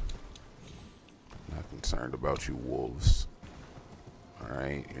 wow. Not concerned about you wolves.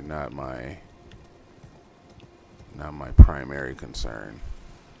 Alright, you're not my primary concern.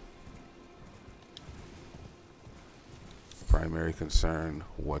 Primary concern,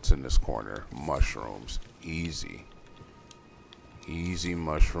 what's in this corner? Mushrooms. Easy. Easy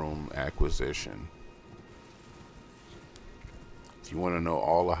mushroom acquisition. If you want to know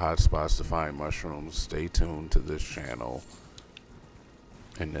all the hot spots to find mushrooms, stay tuned to this channel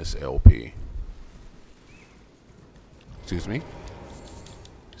and this LP. Excuse me?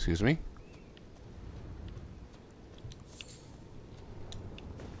 Excuse me?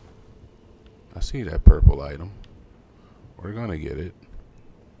 I see that purple item. We're gonna get it.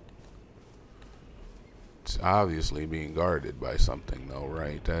 It's obviously being guarded by something though,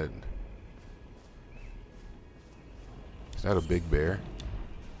 right? Is that a big bear?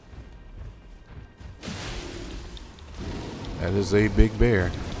 That is a big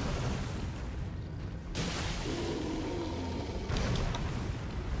bear.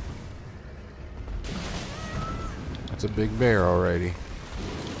 That's a big bear already.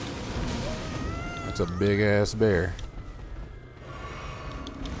 That's a big ass bear.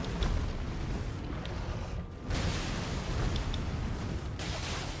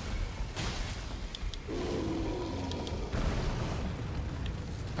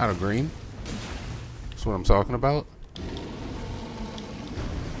 Out of green. That's what I'm talking about.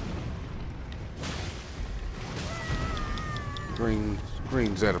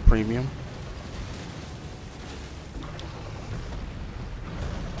 Green's at a premium.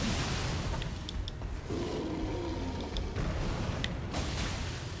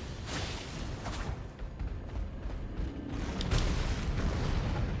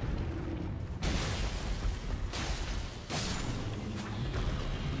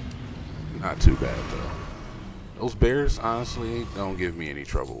 Not too bad though. Those bears honestly don't give me any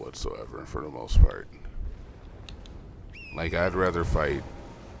trouble whatsoever for the most part. Like, I'd rather fight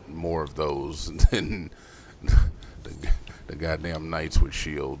more of those than the goddamn knights with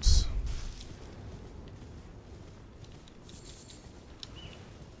shields.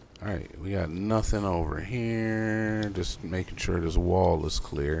 Alright, we got nothing over here. Just making sure this wall is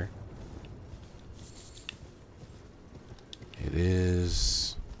clear. It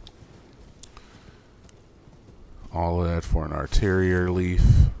is. All of that for an arterial leaf.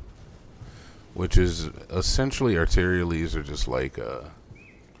 Which is essentially, arterial leaves are just like they're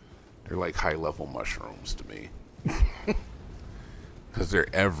like high level mushrooms to me. Because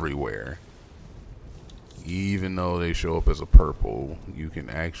they're everywhere. Even though they show up as a purple, you can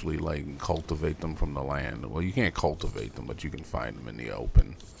actually like cultivate them from the land. Well, you can't cultivate them, but you can find them in the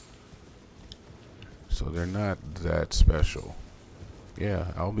open. So they're not that special.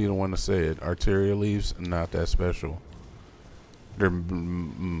 Yeah, I'll be the one to say it. Arterial leaves, not that special. They're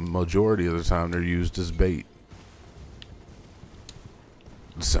majority of the time they're used as bait.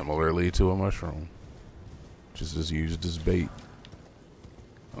 Similarly to a mushroom. Just as used as bait.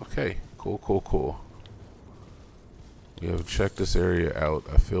 Okay, cool, cool, cool. We have checked this area out.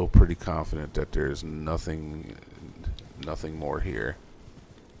 I feel pretty confident that there's nothing more here.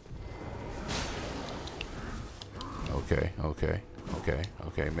 Okay,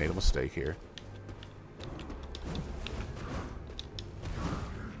 made a mistake here.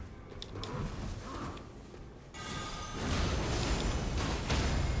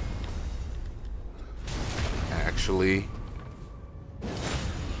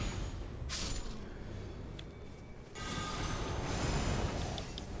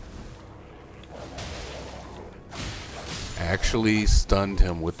 Actually stunned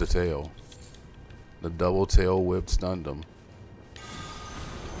him with the tail. The double tail whip stunned him.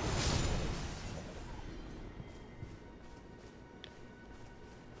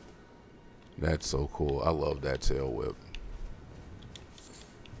 That's so cool. I love that tail whip.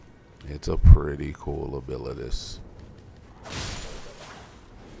 It's a pretty cool ability.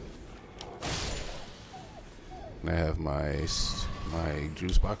 Can I have my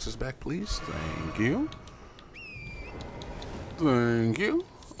juice boxes back, please? Thank you. Thank you.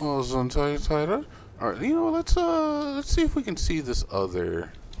 Awesome, tighter. All right, you know, let's see if we can see this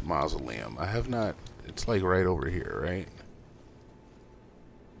other mausoleum. I have not It's like right over here, right?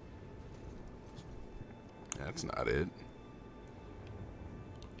 That's not it.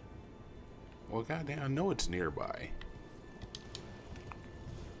 Well, goddamn, I know it's nearby.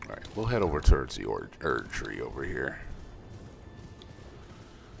 Alright, we'll head over towards the Erd tree over here.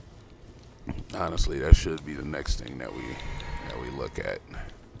 Honestly, that should be the next thing that we look at.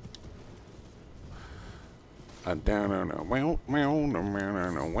 Alright,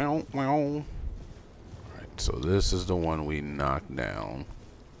 so this is the one we knocked down.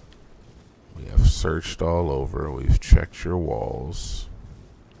 We have searched all over. We've checked your walls.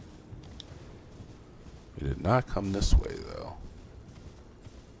 We did not come this way, though.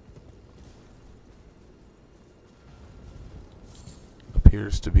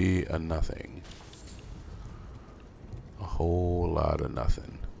 Appears to be a nothing. A whole lot of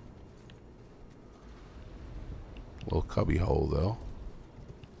nothing. Little cubby hole, though.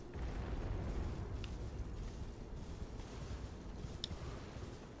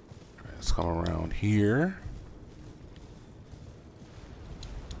 Alright, let's come around here.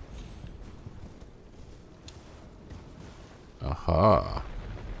 Aha.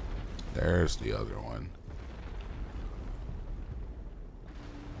 There's the other one.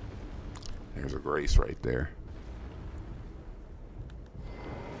 There's a grace right there.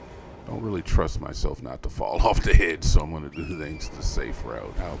 Don't really trust myself not to fall off the edge, so I'm going to do things the safe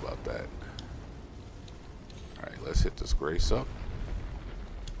route. How about that? Alright, let's hit this grace up.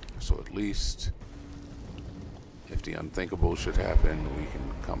 So at least, if the unthinkable should happen, we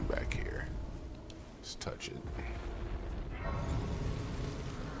can come back here. Let's touch it.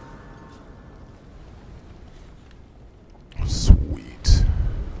 Sweet.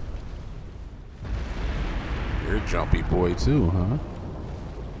 You're a jumpy boy too, huh?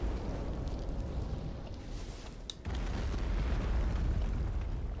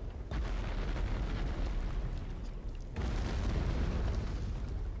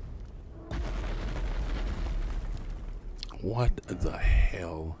 What the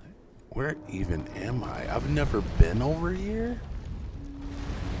hell? Where even am I? I've never been over here?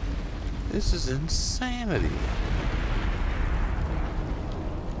 This is insanity.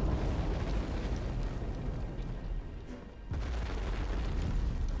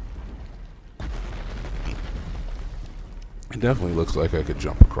 It definitely looks like I could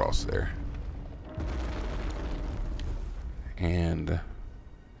jump across there. And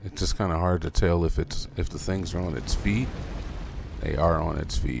it's just kind of hard to tell if the things are on its feet. They are on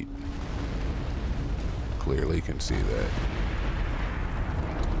its feet. Clearly can see that.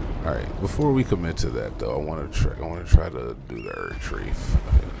 All right, before we commit to that though, I want to try to do the Erd tree.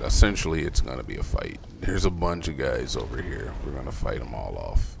 Essentially, it's going to be a fight. There's a bunch of guys over here. We're going to fight them all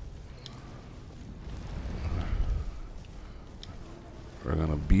off. We're going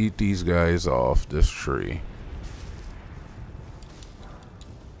to beat these guys off this tree.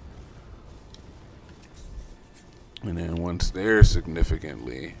 And then once they're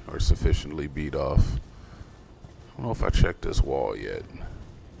significantly or sufficiently beat off, I don't know if I checked this wall yet.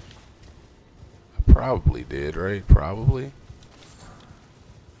 I probably did, right? Probably.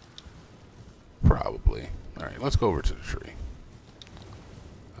 Probably. Alright, let's go over to the tree.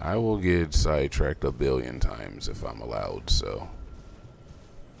 I will get sidetracked a billion times if I'm allowed, so.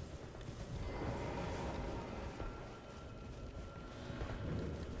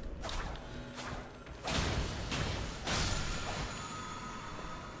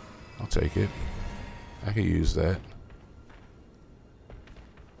 I'll take it. I could use that.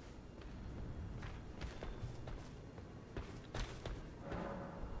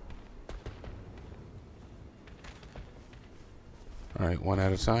 Alright, one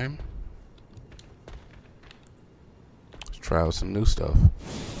at a time. Let's try out some new stuff.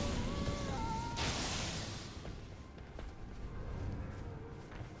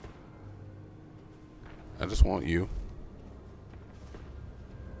 I just want you.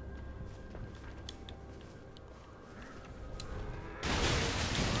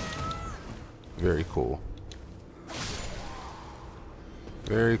 Very cool.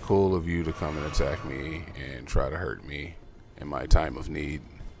 Very cool of you to come and attack me and try to hurt me in my time of need.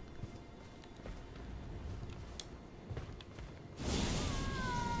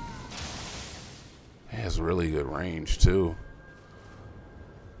 It has really good range too.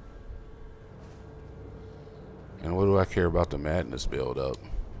 And what do I care about the madness build up?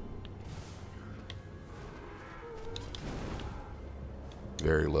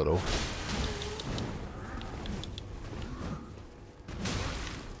 Very little.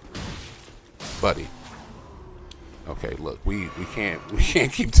 Buddy. Okay, look, we can't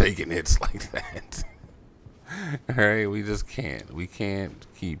keep taking hits like that. Alright, we just can't. We can't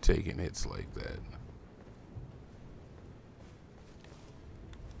keep taking hits like that.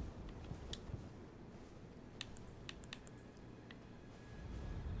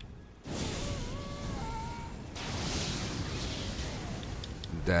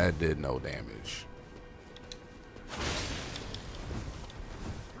 That did no damage.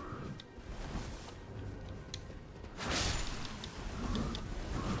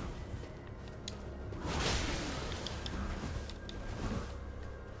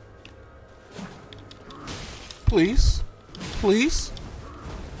 Please. Please.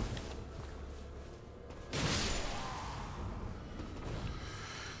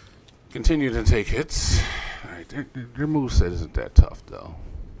 Continue to take hits. Alright, their moveset isn't that tough, though.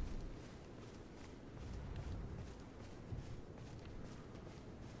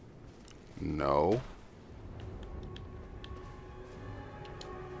 No.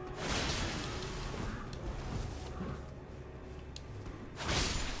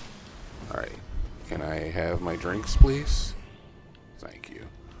 Alright. Can I have my drinks, please? Thank you.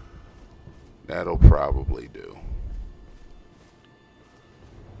 That'll probably do.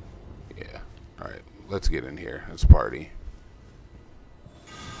 Yeah. Alright, let's get in here. Let's party.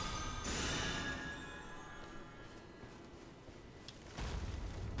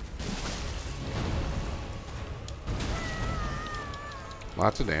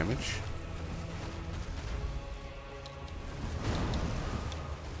 Lots of damage.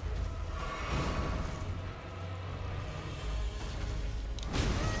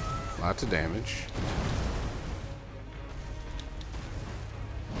 Lots of damage.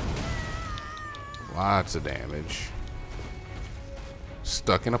 Lots of damage.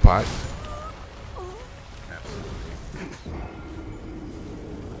 Stuck in a pot.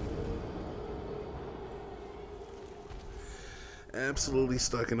 Absolutely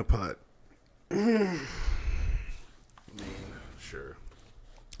stuck in a pot. I mean, sure.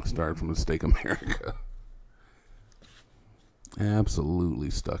 Starting from Mistake America. Absolutely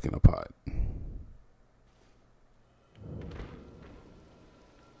stuck in a pot.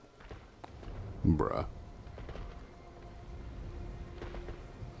 Bruh.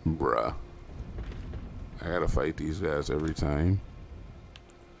 Bruh. I gotta fight these guys every time.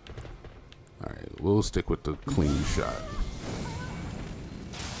 Alright, we'll stick with the clean shot.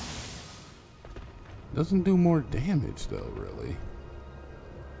 Doesn't do more damage though, really.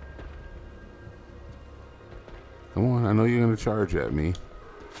 Come on, I know you're gonna charge at me.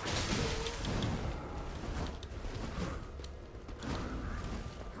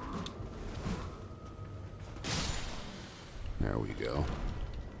 There we go.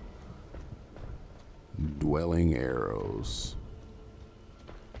 Dwelling arrows.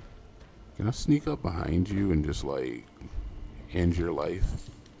 Can I sneak up behind you and just like end your life?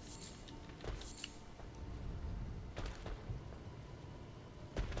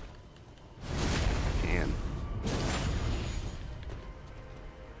 Can.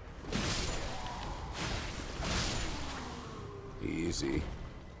 Easy.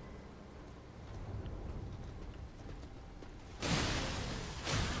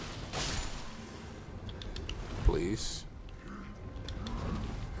 Please.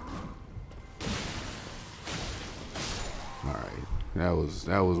 All right. That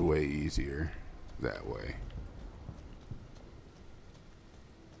was way easier that way.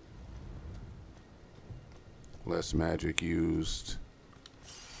 Less magic used.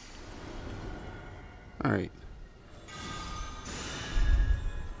 All right.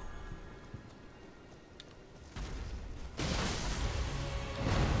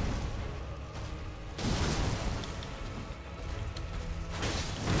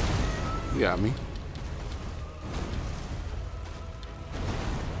 You got me.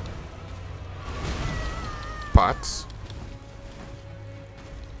 Pots.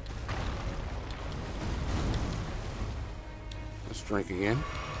 Let's drink again.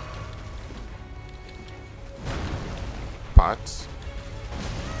 Pots.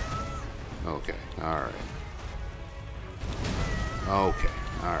 Okay. All right. Okay.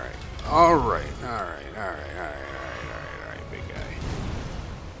 All right. All right. All right. All right. All right. All right, big guy.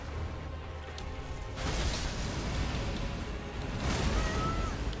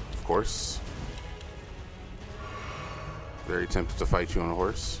 Of course. Very tempted to fight you on a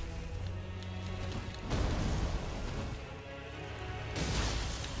horse.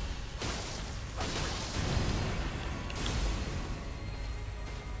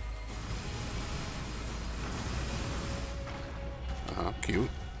 Cute.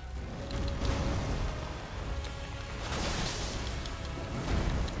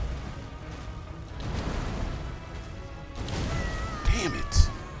 Damn it.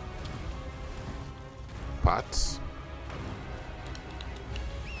 Pots.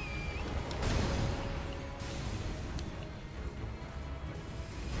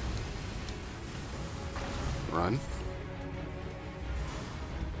 Run.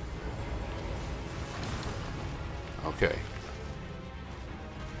 Okay.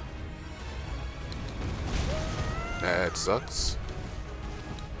 That sucks.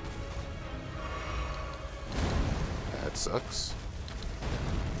 That sucks.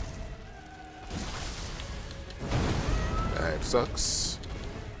 That sucks.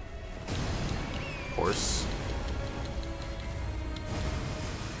 Horse.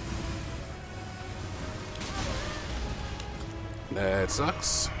 That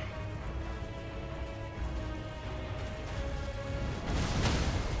sucks.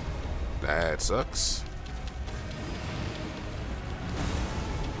 That sucks.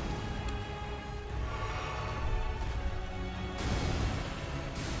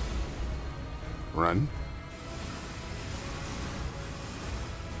 Run.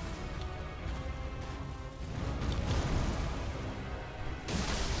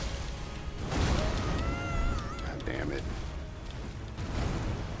 God damn it.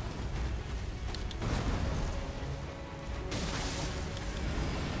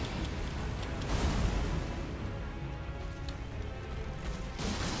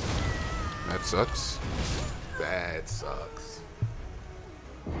 That sucks. That sucks.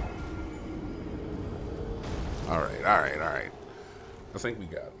 Alright. I think we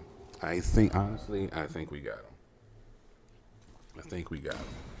got him. Honestly, I think we got him. I think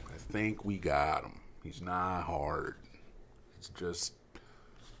we got him. He's not hard. It's just,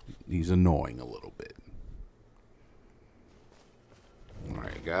 he's annoying a little bit.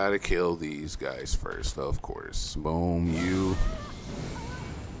 Alright, gotta kill these guys first, of course. Boom, you.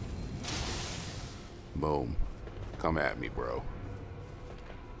 Boom. Come at me, bro.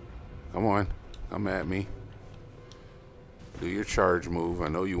 Come on. Come at me. Do your charge move. I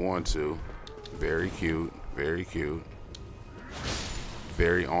know you want to. Very cute. Very cute.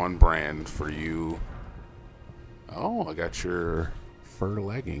 Very on brand for you. Oh, I got your fur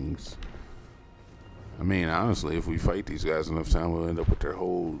leggings. I mean, honestly, if we fight these guys enough time, we'll end up with their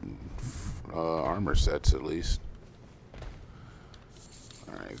whole armor sets at least.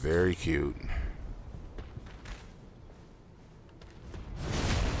 Alright, very cute.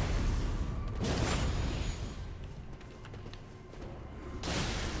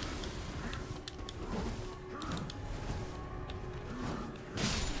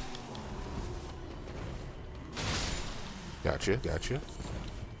 Gotcha.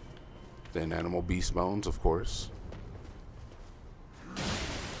 Then animal beast bones, of course.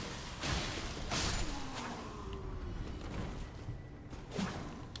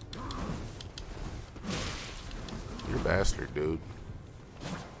 You're a bastard, dude.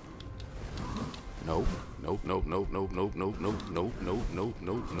 Nope.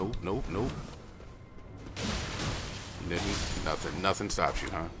 Nothing stops you,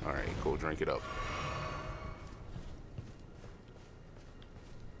 huh? Alright, cool, drink it up.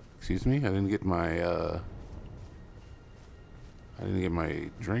 Excuse me? I didn't get my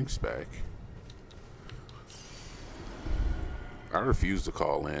drinks back. I refuse to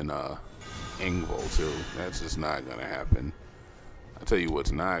call in Ingval too. That's just not gonna happen. I'll tell you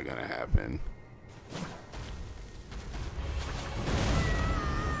what's not gonna happen.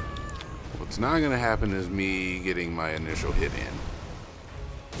 What's not gonna happen is me getting my initial hit in.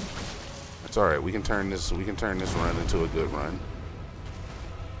 That's alright, we can turn this run into a good run.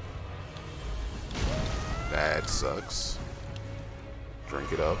 That sucks.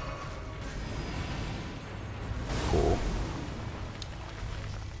 Drink it up. Cool.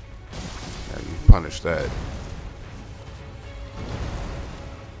 And punish that.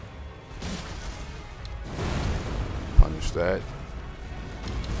 Punish that.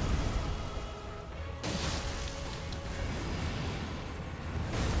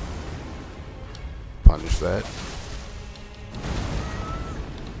 Punish that.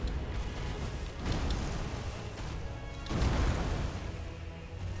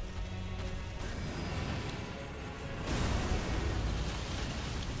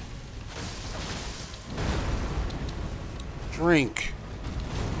 Drink.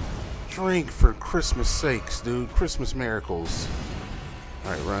 Drink for Christmas sakes, dude. Christmas miracles.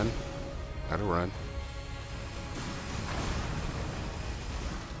 Alright, run. Gotta run.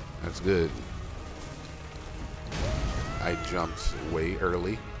 That's good. I jumped way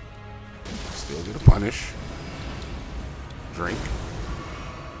early. Still get a punish. Drink.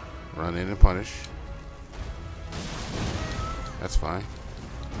 Run in and punish. That's fine.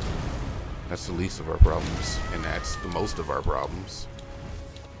 That's the least of our problems, and that's the most of our problems.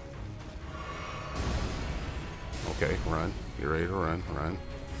 Okay, run. You're ready to run. Run.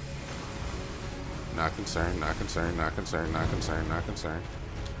 Not concerned, not concerned, not concerned, not concerned, not concerned.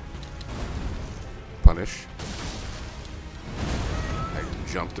 Punish. I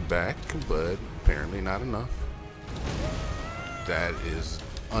jumped back, but apparently not enough. That is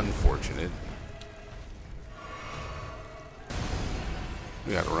unfortunate.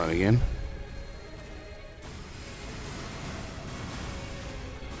 We gotta run again.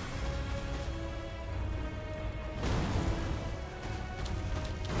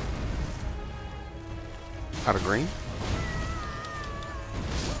 Out of green.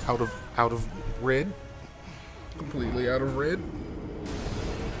 Out of red. Completely out of red.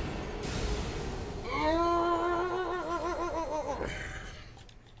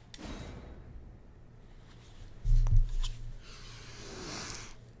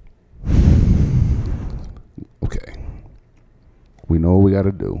 Okay. We know what we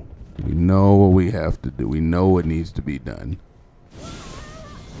gotta do. We know what we have to do. We know what needs to be done.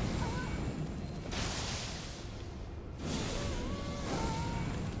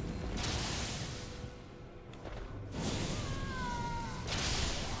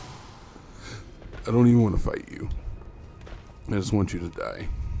 I don't even want to fight you. I just want you to die.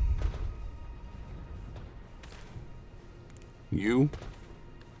 You?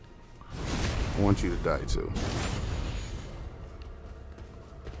 I want you to die too.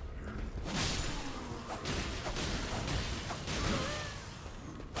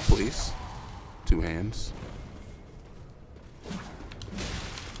 Please. 2 hands.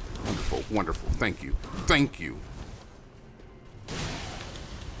 Wonderful, wonderful. Thank you. Thank you.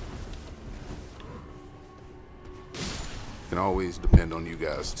 Can always depend on you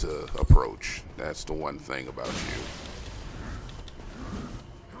guys to approach. That's the one thing about you.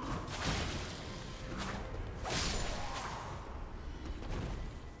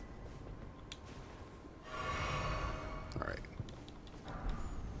 All right.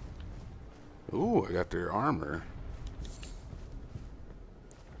 Ooh, I got their armor.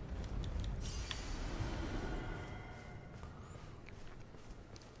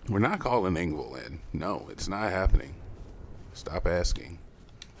 We're not calling Ingval in. No, it's not happening. Stop asking.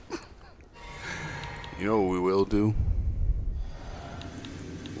 You know what we will do?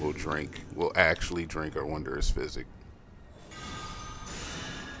 We'll drink. We'll actually drink our wondrous physic.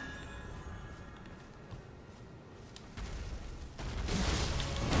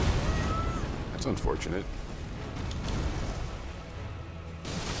 That's unfortunate.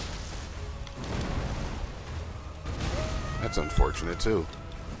 That's unfortunate too.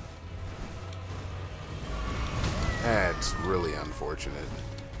 That's really unfortunate.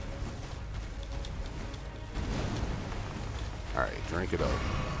 Alright, drink it up.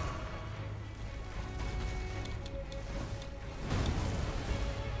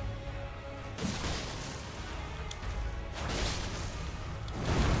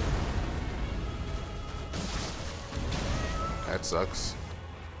 That sucks.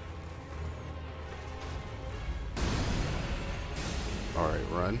 Alright,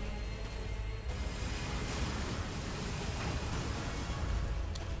 run.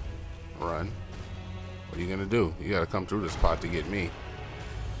 Run. What are you gonna do? You gotta come through this pot to get me.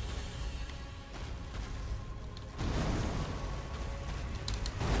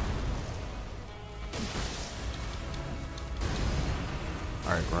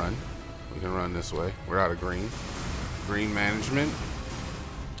 Alright, run. We can run this way. We're out of green. Green management.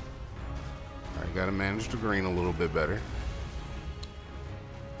 Alright, gotta manage the green a little bit better.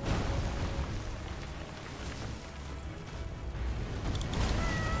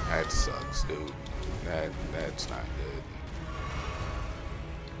 That sucks, dude. That's not good.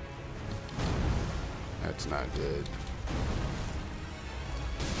 That's not good.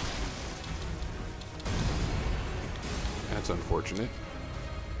 That's unfortunate.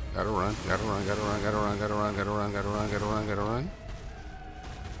 Gotta run, gotta run, gotta run, gotta run, gotta run, gotta run, gotta run, gotta run, gotta run.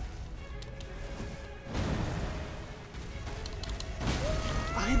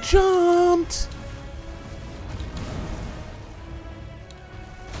 I jumped!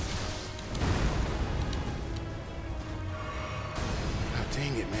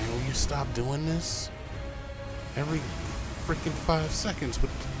 Dang it, man. Will you stop doing this? Every freaking 5 seconds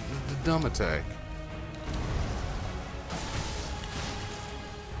with the dumb attack.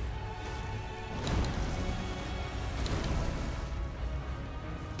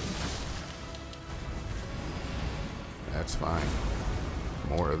 That's fine.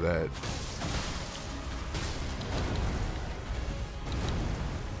 More of that.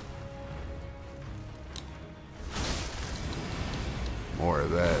 More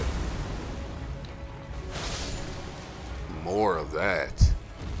of that. More of that.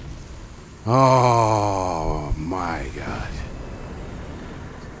 Oh my God.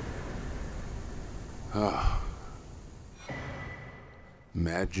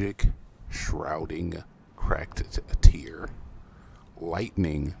 Magic shrouding cracked tear.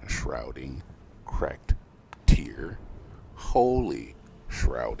 Lightning shrouding cracked tear. Holy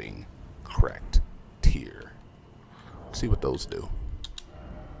shrouding cracked tear. Let's see what those do.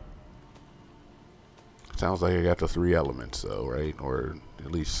 Sounds like I got the 3 elements though, right? Or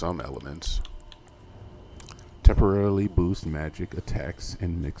at least some elements. Temporarily boost magic attacks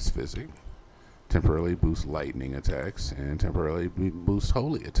and mixed physic. Temporarily boost lightning attacks. And temporarily boost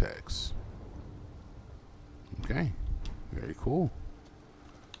holy attacks. Okay. Very cool.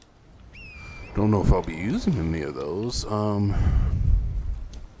 Don't know if I'll be using any of those.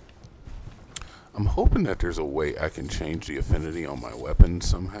 I'm hoping that there's a way I can change the affinity on my weapon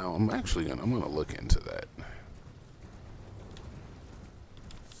somehow. I'm gonna look into that.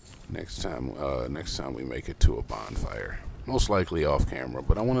 Next time we make it to a bonfire. Most likely off camera,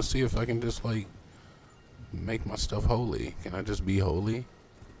 but I want to see if I can just like make my stuff holy. Can I just be holy?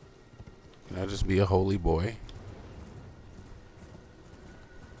 Can I just be a holy boy?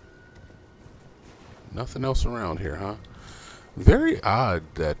 Nothing else around here, huh? Very odd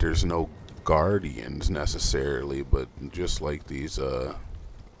that there's no guardians necessarily, but just like these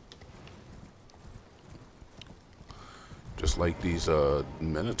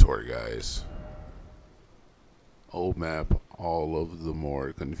Minotaur guys. Old map, all of the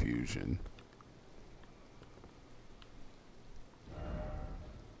more confusion.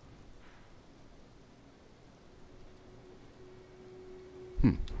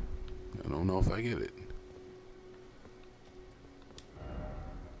 I don't know if I get it.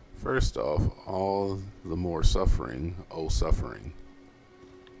 First off, all the more suffering, oh suffering.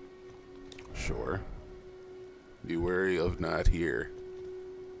 Sure. Be wary of not here.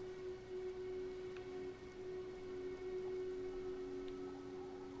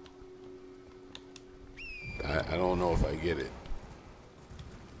 I don't know if I get it.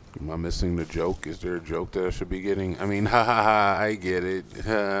 Am I missing the joke? Is there a joke that I should be getting? I mean, ha ha ha, I get it.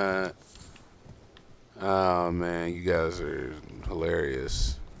 Oh man, you guys are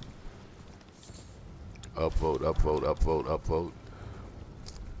hilarious. Upvote, upvote, upvote, upvote.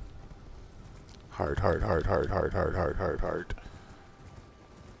 Heart, heart, heart, heart, heart, heart, heart, heart, heart.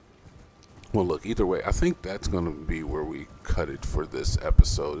 Well, look, either way, I think that's going to be where we cut it for this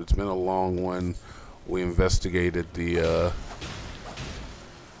episode. It's been a long one. We investigated the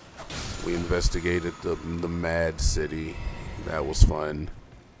Mad City. That was fun.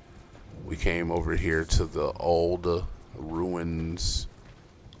 We came over here to the old ruins,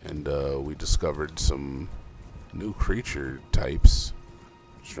 and we discovered some new creature types.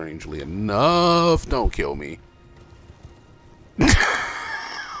 Strangely enough, don't kill me.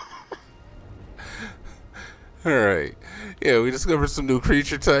 Alright. Yeah, we discovered some new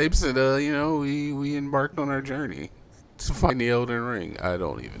creature types, and you know, we embarked on our journey to find the Elden Ring. I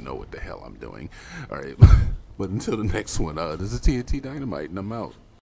don't even know what the hell I'm doing. Alright. But until the next one, this is TNT Dinomight, and I'm out.